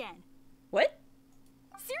here again. What?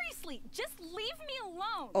 Seriously, just leave me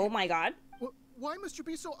alone. Oh my god. Why must you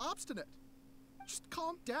be so obstinate? Just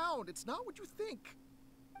calm down. It's not what you think.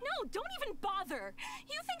 No, don't even bother.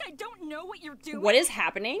 You think I don't know what you're doing? What is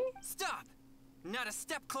happening? Stop! Not a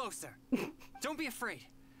step closer! Don't be afraid.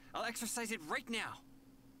 I'll exercise it right now.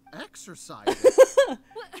 Exercise?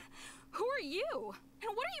 Who are you?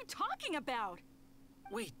 And what are you talking about?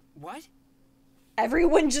 Wait, what?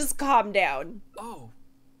 Everyone just calm down. Oh,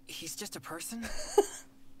 he's just a person?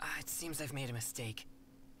 It seems I've made a mistake.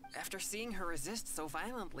 After seeing her resist so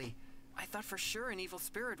violently, I thought for sure an evil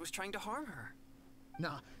spirit was trying to harm her.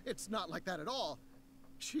 Nah, it's not like that at all.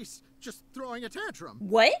 She's just throwing a tantrum.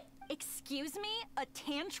 What? Excuse me? A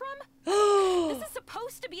tantrum? This is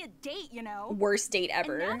supposed to be a date, you know? Worst date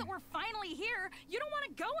ever. And now that we're finally here, you don't want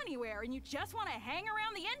to go anywhere and you just want to hang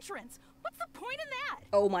around the entrance. What's the point in that?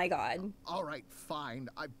 Oh my god. All right, fine.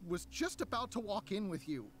 I was just about to walk in with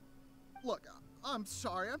you. Look, I'm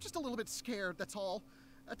sorry. I'm just a little bit scared, that's all.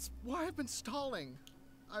 That's why I've been stalling.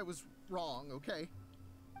 I was wrong, okay?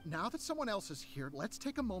 Now that someone else is here, let's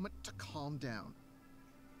take a moment to calm down.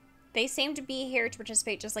 They seem to be here to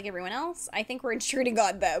participate just like everyone else. I think we're intruding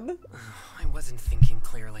on them. I wasn't thinking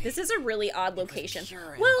clearly. This is a really odd location.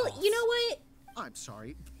 pure Well, impulse. you know what? I'm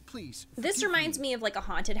sorry. Please. This forgive reminds me of like a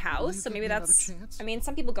haunted house, so give maybe me another that's... chance? I mean,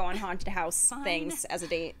 some people go on haunted house Fine. things as a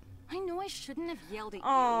date. I know I shouldn't have yelled at you.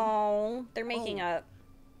 Oh, they're making Oh. up.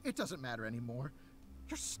 It doesn't matter anymore.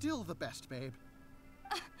 You're still the best, babe.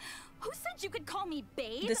 Who said you could call me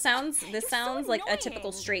babe? This sounds You're so like a typical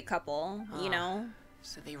annoying. straight couple, you know?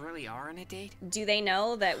 So they really are on a date? Do they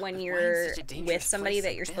know that when But why in you're such a dangerous with somebody place that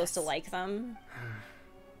like you're supposed to this? like them?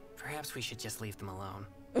 Perhaps we should just leave them alone.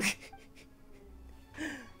 This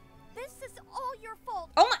is all your fault.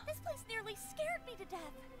 Oh my- This place nearly scared me to death.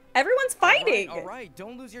 Everyone's fighting. All right,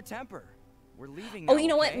 don't lose your temper. We're leaving Oh, now, you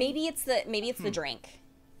know what? okay? Maybe it's the drink.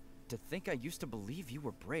 To think I used to believe you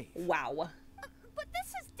were brave. Wow. But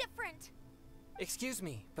this is different. Excuse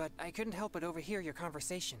me, but I couldn't help but overhear your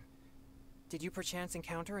conversation. Did you perchance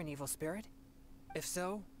encounter an evil spirit? If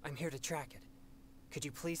so, I'm here to track it. Could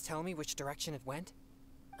you please tell me which direction it went?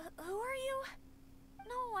 Who are you?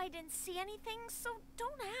 No, I didn't see anything, so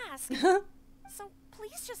don't ask. So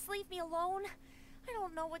please just leave me alone. I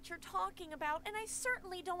don't know what you're talking about, and I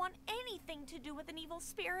certainly don't want anything to do with an evil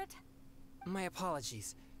spirit. My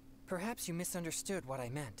apologies. Perhaps you misunderstood what I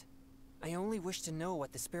meant. I only wish to know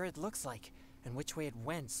what the spirit looks like and which way it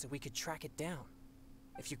went so we could track it down.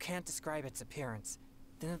 If you can't describe its appearance,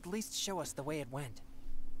 then at least show us the way it went.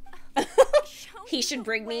 Show He you should the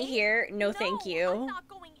bring me way? here. No, thank you. I'm not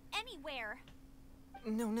going anywhere.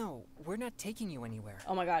 No, we're not taking you anywhere.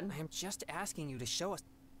 Oh my god. I am just asking you to show us.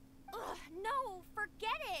 Ugh, no,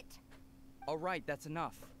 forget it. All right, that's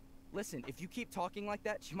enough. Listen, if you keep talking like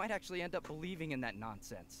that, she might actually end up believing in that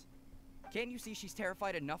nonsense. Can't you see she's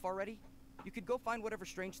terrified enough already? You could go find whatever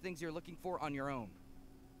strange things you're looking for on your own.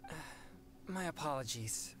 My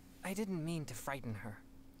apologies. I didn't mean to frighten her.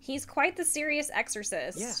 He's quite the serious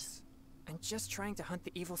exorcist. Yes. I'm just trying to hunt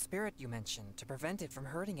the evil spirit you mentioned to prevent it from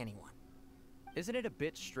hurting anyone. Isn't it a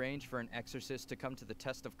bit strange for an exorcist to come to the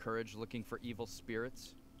test of courage looking for evil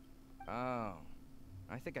spirits? Oh,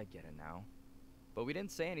 I think I get it now. But we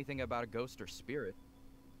didn't say anything about a ghost or spirit.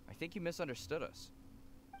 I think you misunderstood us.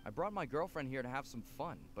 I brought my girlfriend here to have some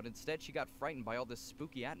fun, but instead she got frightened by all this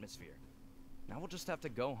spooky atmosphere. Now we'll just have to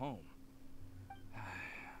go home.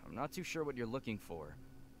 I'm not too sure what you're looking for,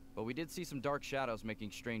 but we did see some dark shadows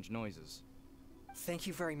making strange noises. Thank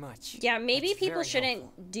you very much. Yeah, maybe That's people very shouldn't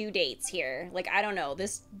helpful. do dates here. Like, I don't know.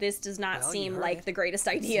 This does not Well, you seem heard like it. the greatest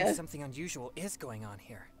It idea. seems something unusual is going on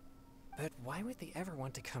here. But why would they ever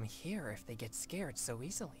want to come here if they get scared so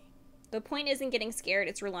easily? The point isn't getting scared,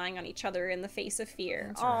 it's relying on each other in the face of fear.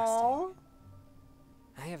 Interesting. Aww.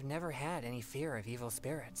 I have never had any fear of evil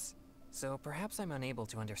spirits, so perhaps I'm unable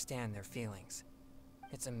to understand their feelings.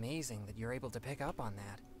 It's amazing that you're able to pick up on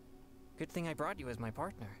that. Good thing I brought you as my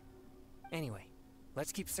partner. Anyway,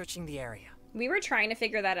 let's keep searching the area. We were trying to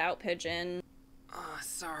figure that out, Pigeon. Oh,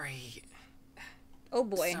 sorry. Oh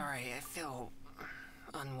boy. Sorry, I feel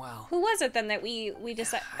unwell. Who was it then that we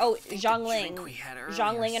decided? I Oh, think Zhang the Ling. drink we had Zhang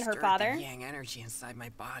earlier Ling and her stirred father? the yang energy inside my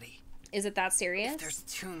body. Is it that serious? If there's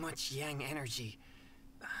too much yang energy,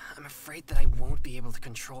 I'm afraid that I won't be able to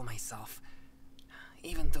control myself.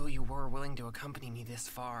 Even though you were willing to accompany me this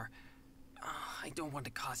far, I don't want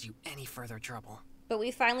to cause you any further trouble. But we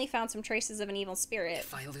finally found some traces of an evil spirit.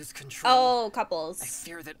 If I lose control, Oh, I couples.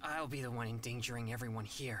 fear that I'll be the one endangering everyone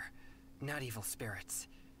here, not evil spirits.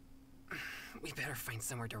 We better find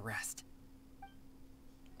somewhere to rest.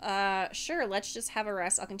 Sure, let's just have a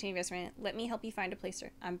rest. I'll continue investing. Let me help you find a place to...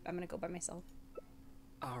 I'm gonna go by myself.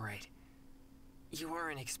 Alright. You are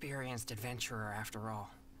an experienced adventurer after all.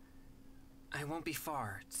 I won't be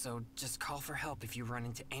far, so just call for help if you run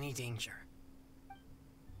into any danger.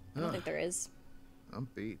 I don't think there is. I'm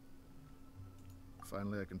beat.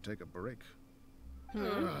 Finally, I can take a break.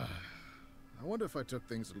 I wonder if I took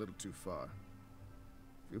things a little too far.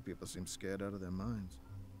 Few people seem scared out of their minds.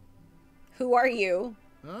 Who are you?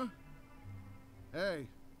 Huh? Hey,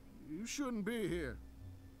 you shouldn't be here.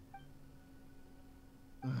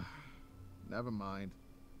 Never mind.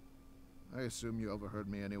 I assume you overheard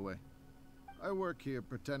me anyway. I work here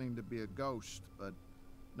pretending to be a ghost, but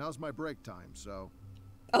now's my break time, so...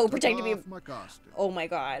 Oh, took pretending to be... off my costume. Oh my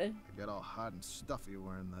god. I get all hot and stuffy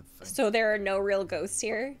wearing that thing. So there are no real ghosts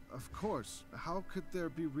here? Of course. How could there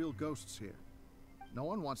be real ghosts here? No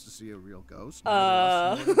one wants to see a real ghost.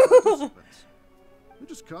 neither us nor the participants. We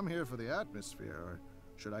just come here for the atmosphere, or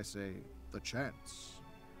should I say, the chance.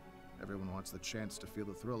 Everyone wants the chance to feel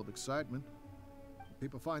the thrill of excitement.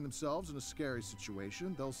 People find themselves in a scary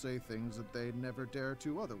situation, they'll say things that they'd never dare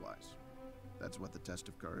to otherwise. That's what the test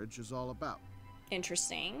of courage is all about.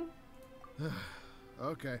 Interesting.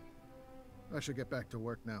 Okay. I should get back to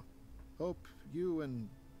work now. Hope you and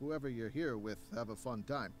whoever you're here with have a fun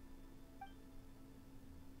time.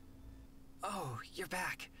 Oh, you're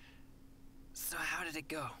back. So how did it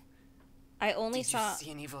go? I only Did you see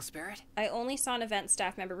an evil spirit? I only saw an event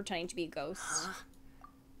staff member pretending to be a ghost. Huh?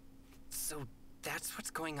 So that's what's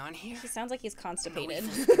going on here? He sounds like he's constipated. No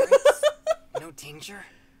evil spirits? No danger?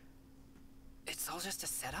 It's all just a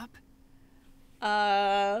setup?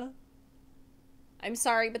 I'm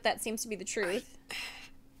sorry, but that seems to be the truth.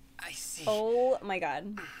 I see. Oh my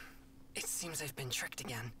god. It seems I've been tricked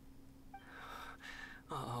again.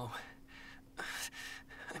 Uh-oh.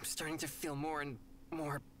 I'm starting to feel more and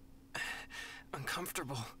more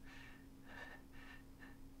uncomfortable.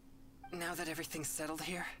 Now that everything's settled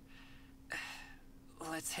here,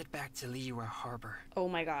 let's head back to Liyue Harbor. Oh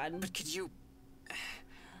my god. But could you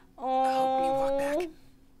help me walk back?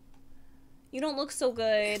 You don't look so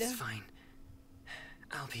good. It's fine.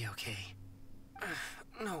 I'll be okay.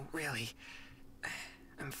 No, really.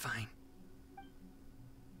 I'm fine.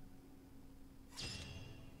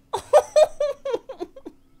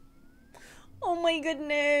 Oh my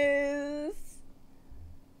goodness.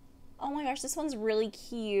 Oh my gosh, this one's really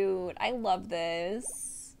cute. I love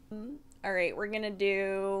this. Alright, we're gonna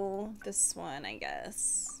do this one, I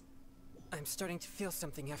guess. I'm starting to feel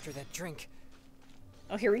something after that drink.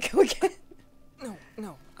 Oh, here we go again.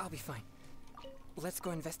 No, I'll be fine. Let's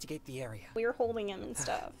go investigate the area. We were holding him and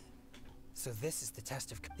stuff. So this is the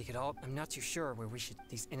test of... They could all... I'm not too sure where we should...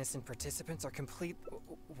 These innocent participants are complete...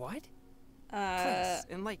 What? Please,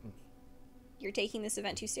 enlighten me. You're taking this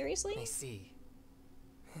event too seriously? I see.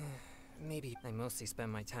 Maybe I mostly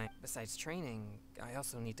spend my time... Besides training, I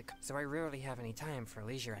also need to... So I rarely have any time for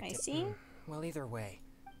leisure activities. I see. Well, either way.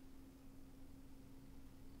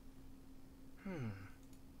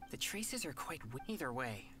 The traces are quite... Either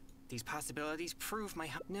way. These possibilities prove my...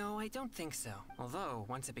 No, I don't think so. Although,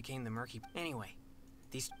 once it became the murky... Anyway,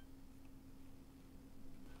 these...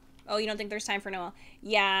 Oh, you don't think there's time for Noel?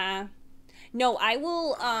 Yeah. No, I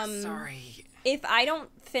will, Sorry. If I don't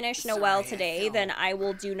finish Noel today, then I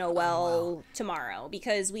will do Noel tomorrow.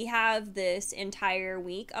 Because we have this entire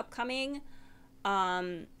week upcoming.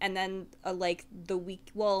 And then, like, the week...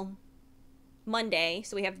 Well, Monday.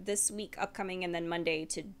 So we have this week upcoming and then Monday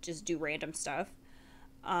to just do random stuff.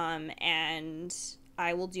 And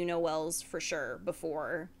I will do Noel's for sure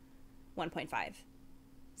before 1.5.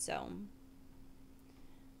 So,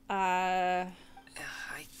 I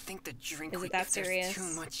think the drink... Is it that serious? Too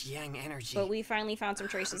much yang energy. But we finally found some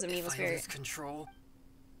traces of an evil spirit. If I lose control...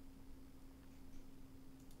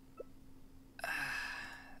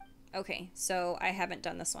 Okay, so I haven't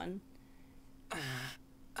done this one.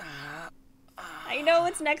 I know,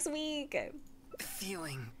 it's next week.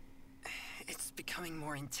 Feeling... It's becoming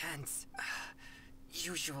more intense.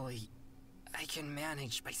 Usually, I can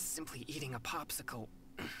manage by simply eating a popsicle.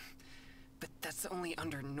 But that's only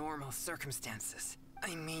under normal circumstances.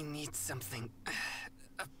 I may need something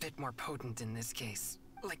a bit more potent in this case.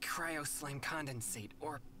 Like cryo slime condensate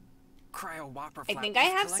or cryo whopper flour. I think I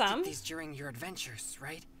have You've some. collected these during your adventures,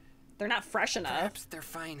 right? They're not fresh enough. Perhaps they're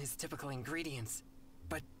fine as typical ingredients,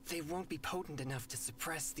 but they won't be potent enough to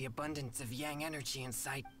suppress the abundance of yang energy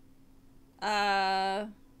inside.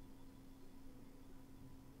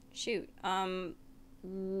 Shoot. I'll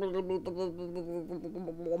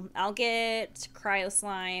get cryo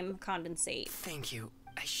slime condensate. Thank you.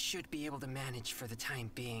 I should be able to manage for the time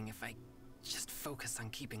being if I just focus on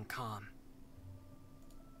keeping calm.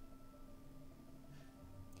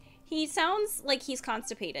 He sounds like he's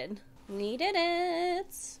constipated. We did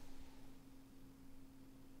it.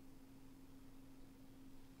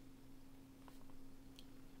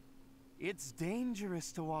 It's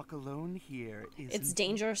dangerous to walk alone here, isn't it? It's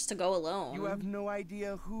dangerous to go alone. You have no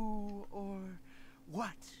idea who or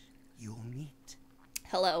what you'll meet.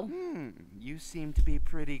 Hello. You seem to be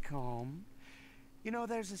pretty calm. You know,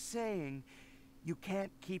 there's a saying, you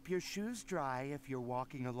can't keep your shoes dry if you're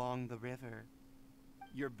walking along the river.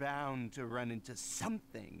 You're bound to run into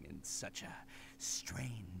something in such a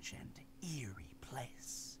strange and eerie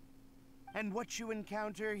place. And what you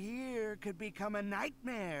encounter here could become a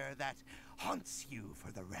nightmare that haunts you for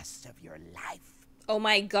the rest of your life. Oh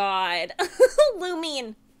my god.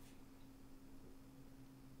 Lumine.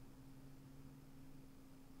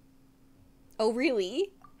 Oh,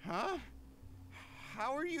 really? Huh?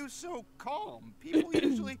 How are you so calm? People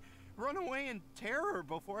usually run away in terror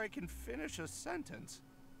before I can finish a sentence.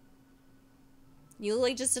 You look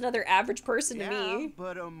like just another average person to me.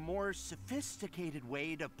 But a more sophisticated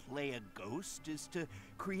way to play a ghost is to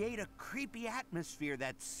create a creepy atmosphere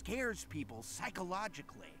that scares people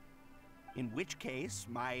psychologically. In which case,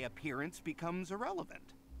 my appearance becomes irrelevant.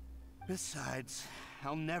 Besides,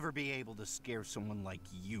 I'll never be able to scare someone like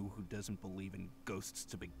you who doesn't believe in ghosts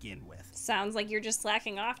to begin with. Sounds like you're just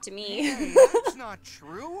slacking off to me. Hey, that's not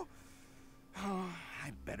true. Oh,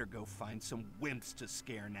 I better go find some wimps to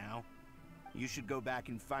scare now. You should go back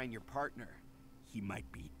and find your partner. He might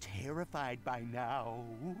be terrified by now.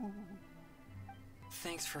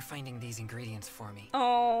 Thanks for finding these ingredients for me.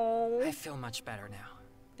 Oh. I feel much better now.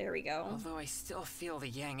 There we go. Although I still feel the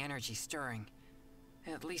yang energy stirring.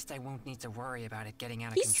 At least I won't need to worry about it getting out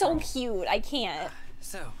of He's control. so cute. I can't.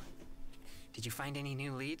 So, did you find any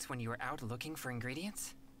new leads when you were out looking for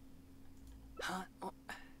ingredients? Huh? Oh,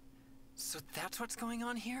 so that's what's going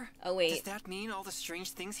on here? Oh, wait. Does that mean all the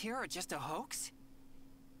strange things here are just a hoax?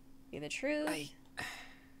 Be the truth.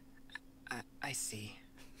 I see.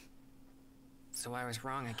 So I was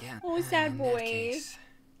wrong again. Oh, sad In boy. that case,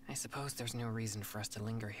 I suppose there's no reason for us to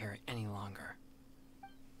linger here any longer.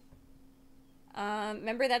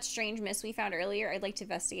 Remember that strange mist we found earlier? I'd like to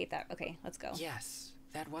investigate that. Okay, let's go. Yes,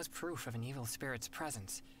 that was proof of an evil spirit's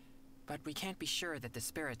presence. But we can't be sure that the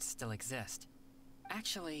spirits still exist.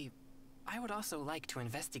 Actually, I would also like to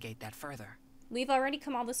investigate that further. We've already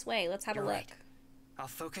come all this way. Let's have You're a look. right. I'll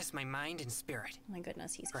focus my mind and spirit. Oh my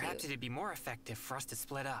goodness, he's Perhaps cute. it'd be more effective for us to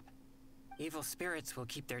split up. Evil spirits will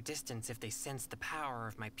keep their distance if they sense the power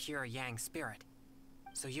of my pure yang spirit.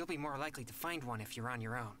 So you'll be more likely to find one if you're on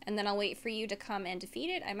your own. And then I'll wait for you to come and defeat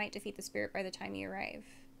it. I might defeat the spirit by the time you arrive.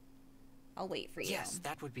 I'll wait for you. Yes,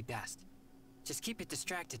 that would be best. Just keep it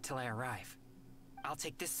distracted till I arrive. I'll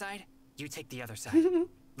take this side, you take the other side.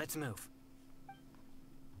 Let's move.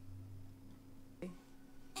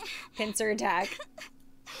 Pincer attack.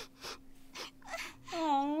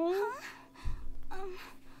 Aww.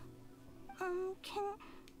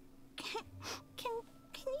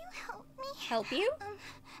 Can you help me? Help you?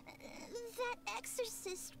 That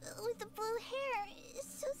exorcist with the blue hair is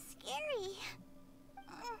so scary.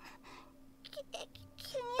 Can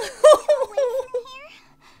you get away from here?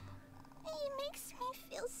 He makes me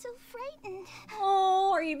feel so frightened.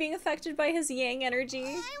 Oh, are you being affected by his yang energy? I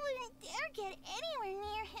wouldn't dare get anywhere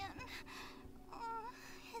near him.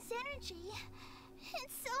 His energy,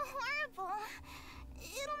 it's so horrible.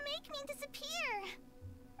 It'll make me disappear.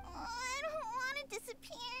 I don't want to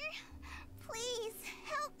disappear. Please,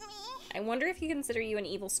 help me. I wonder if he consider you an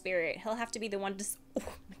evil spirit. He'll have to be the one to... Oh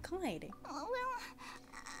my god. Well,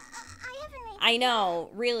 I haven't made... I know,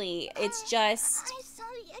 really. It's just... I saw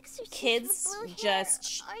the exorcist kids with blue hair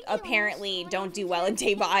just arguing apparently with don't one do of well in the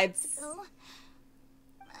day kids, vibes. so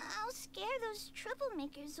I'll scare those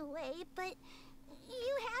troublemakers away, but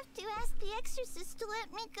you have to ask the exorcist to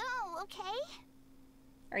let me go, okay?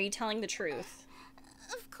 Are you telling the truth?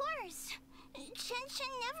 Of course. Genshin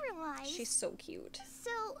never lies. She's so cute.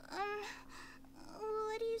 So,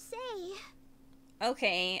 what do you say?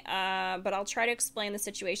 Okay, but I'll try to explain the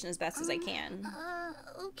situation as best as I can.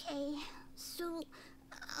 Okay. So,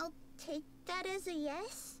 I'll take that as a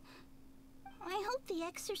yes? I hope the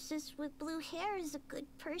exorcist with blue hair is a good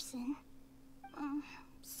person.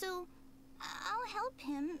 So, I'll help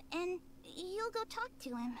him, and you'll go talk to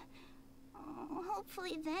him.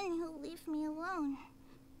 Hopefully then he'll leave me alone.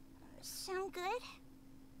 Sound good?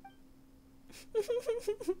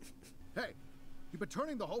 Hey, you've been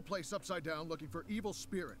turning the whole place upside down looking for evil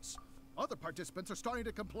spirits. Other participants are starting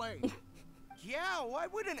to complain. Yeah, why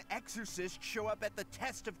would an exorcist show up at the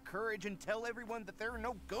test of courage and tell everyone that there are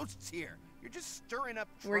no ghosts here? You're just stirring up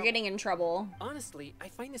trouble. We're getting in trouble. Honestly, I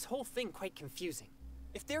find this whole thing quite confusing.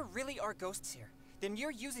 If there really are ghosts here, then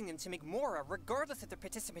you're using them to make Mora regardless of the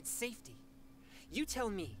participants' safety. You tell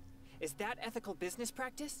me, is that ethical business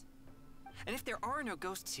practice? And if there are no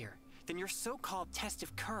ghosts here, then your so-called test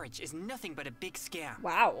of courage is nothing but a big scam.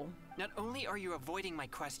 Wow. Not only are you avoiding my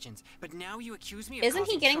questions, but now you accuse me of Isn't he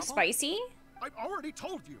causing getting trouble? spicy? I've already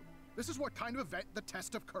told you. This is what kind of event the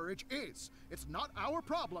test of courage is. It's not our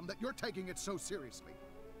problem that you're taking it so seriously.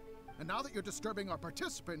 And now that you're disturbing our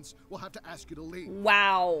participants, we'll have to ask you to leave.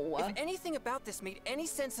 Wow. If anything about this made any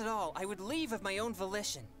sense at all, I would leave of my own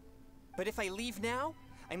volition. But if I leave now,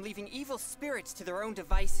 I'm leaving evil spirits to their own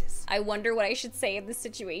devices. I wonder what I should say in this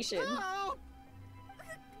situation. Oh!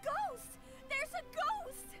 Ghost! There's a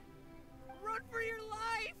ghost! Run for your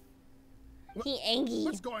life! He angry.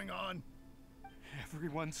 What's going on?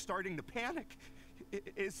 Everyone's starting to panic.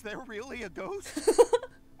 Is there really a ghost?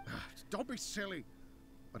 Don't be silly.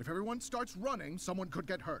 But if everyone starts running, someone could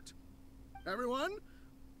get hurt. Everyone,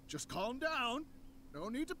 just calm down. No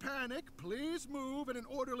need to panic. Please move in an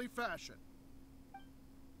orderly fashion.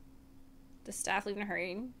 The staff leaving a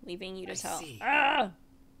hurry, leaving you to tell. See. Ah!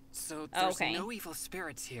 So there's Okay. no evil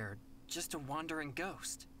spirits here, just a wandering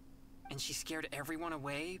ghost. And she scared everyone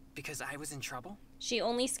away because I was in trouble? She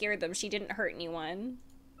only scared them. She didn't hurt anyone.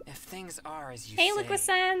 If things are as you Hey, say, Liquid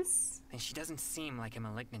Sense! then she doesn't seem like a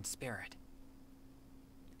malignant spirit.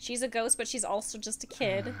 She's a ghost, but she's also just a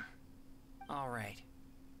kid. Alright.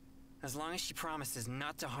 As long as she promises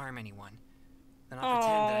not to harm anyone, then I'll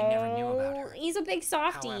pretend that I never knew about her. He's a big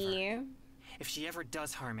softie. However, if she ever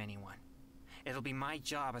does harm anyone, it'll be my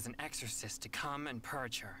job as an exorcist to come and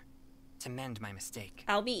purge her, to mend my mistake.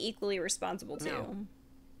 I'll be equally responsible too.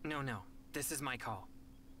 No. This is my call.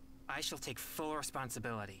 I shall take full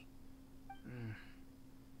responsibility.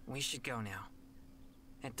 We should go now.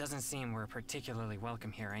 It doesn't seem we're particularly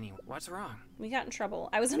welcome here anyway. What's wrong? We got in trouble.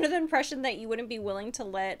 I was under the impression that you wouldn't be willing to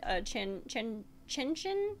let Chongyun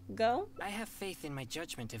go. I have faith in my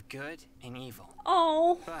judgment of good and evil.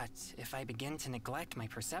 Oh. But if I begin to neglect my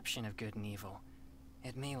perception of good and evil,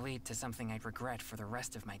 it may lead to something I'd regret for the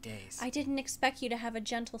rest of my days. I didn't expect you to have a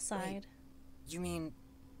gentle side. You mean,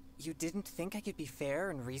 you didn't think I could be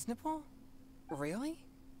fair and reasonable? Really?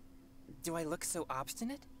 Do I look so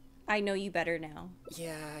obstinate? I know you better now.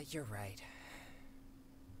 Yeah, you're right.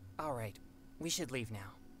 Alright, we should leave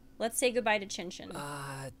now. Let's say goodbye to Chongyun.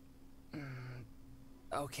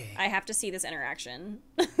 Okay. I have to see this interaction.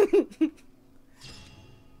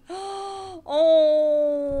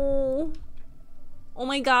 Oh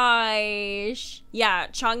my gosh. Yeah,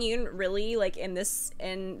 Chongyun really, like in this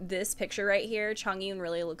picture right here, Chongyun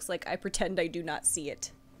really looks like I pretend I do not see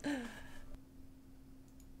it.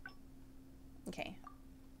 Okay.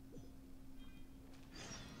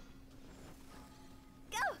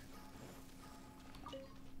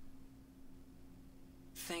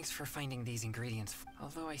 Thanks for finding these ingredients.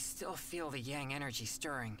 Although I still feel the yang energy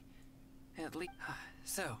stirring. At least...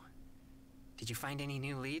 So, did you find any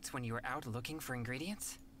new leads when you were out looking for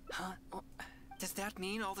ingredients? Huh? Oh, does that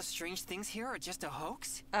mean all the strange things here are just a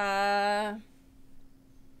hoax?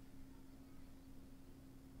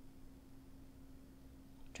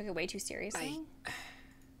 Took it way too seriously?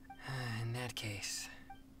 In that case...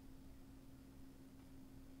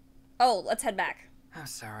 Oh, let's head back. I'm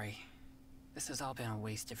sorry. This has all been a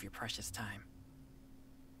waste of your precious time.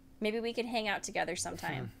 Maybe we could hang out together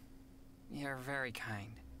sometime. You're very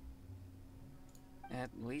kind. At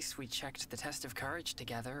least we checked the test of courage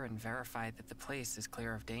together and verified that the place is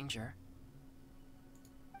clear of danger.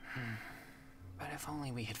 But if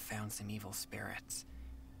only we had found some evil spirits,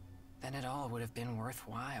 then it all would have been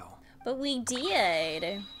worthwhile. But we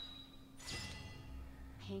did.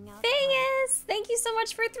 Hangout. Vegas, thank you so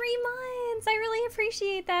much for 3 months. I really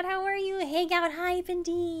appreciate that. How are you? Hangout hype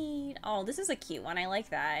indeed. Oh, this is a cute one. I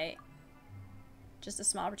like that. Just a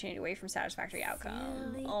small opportunity away from satisfactory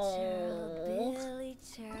outcome. Billy Oh. Billy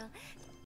Churl.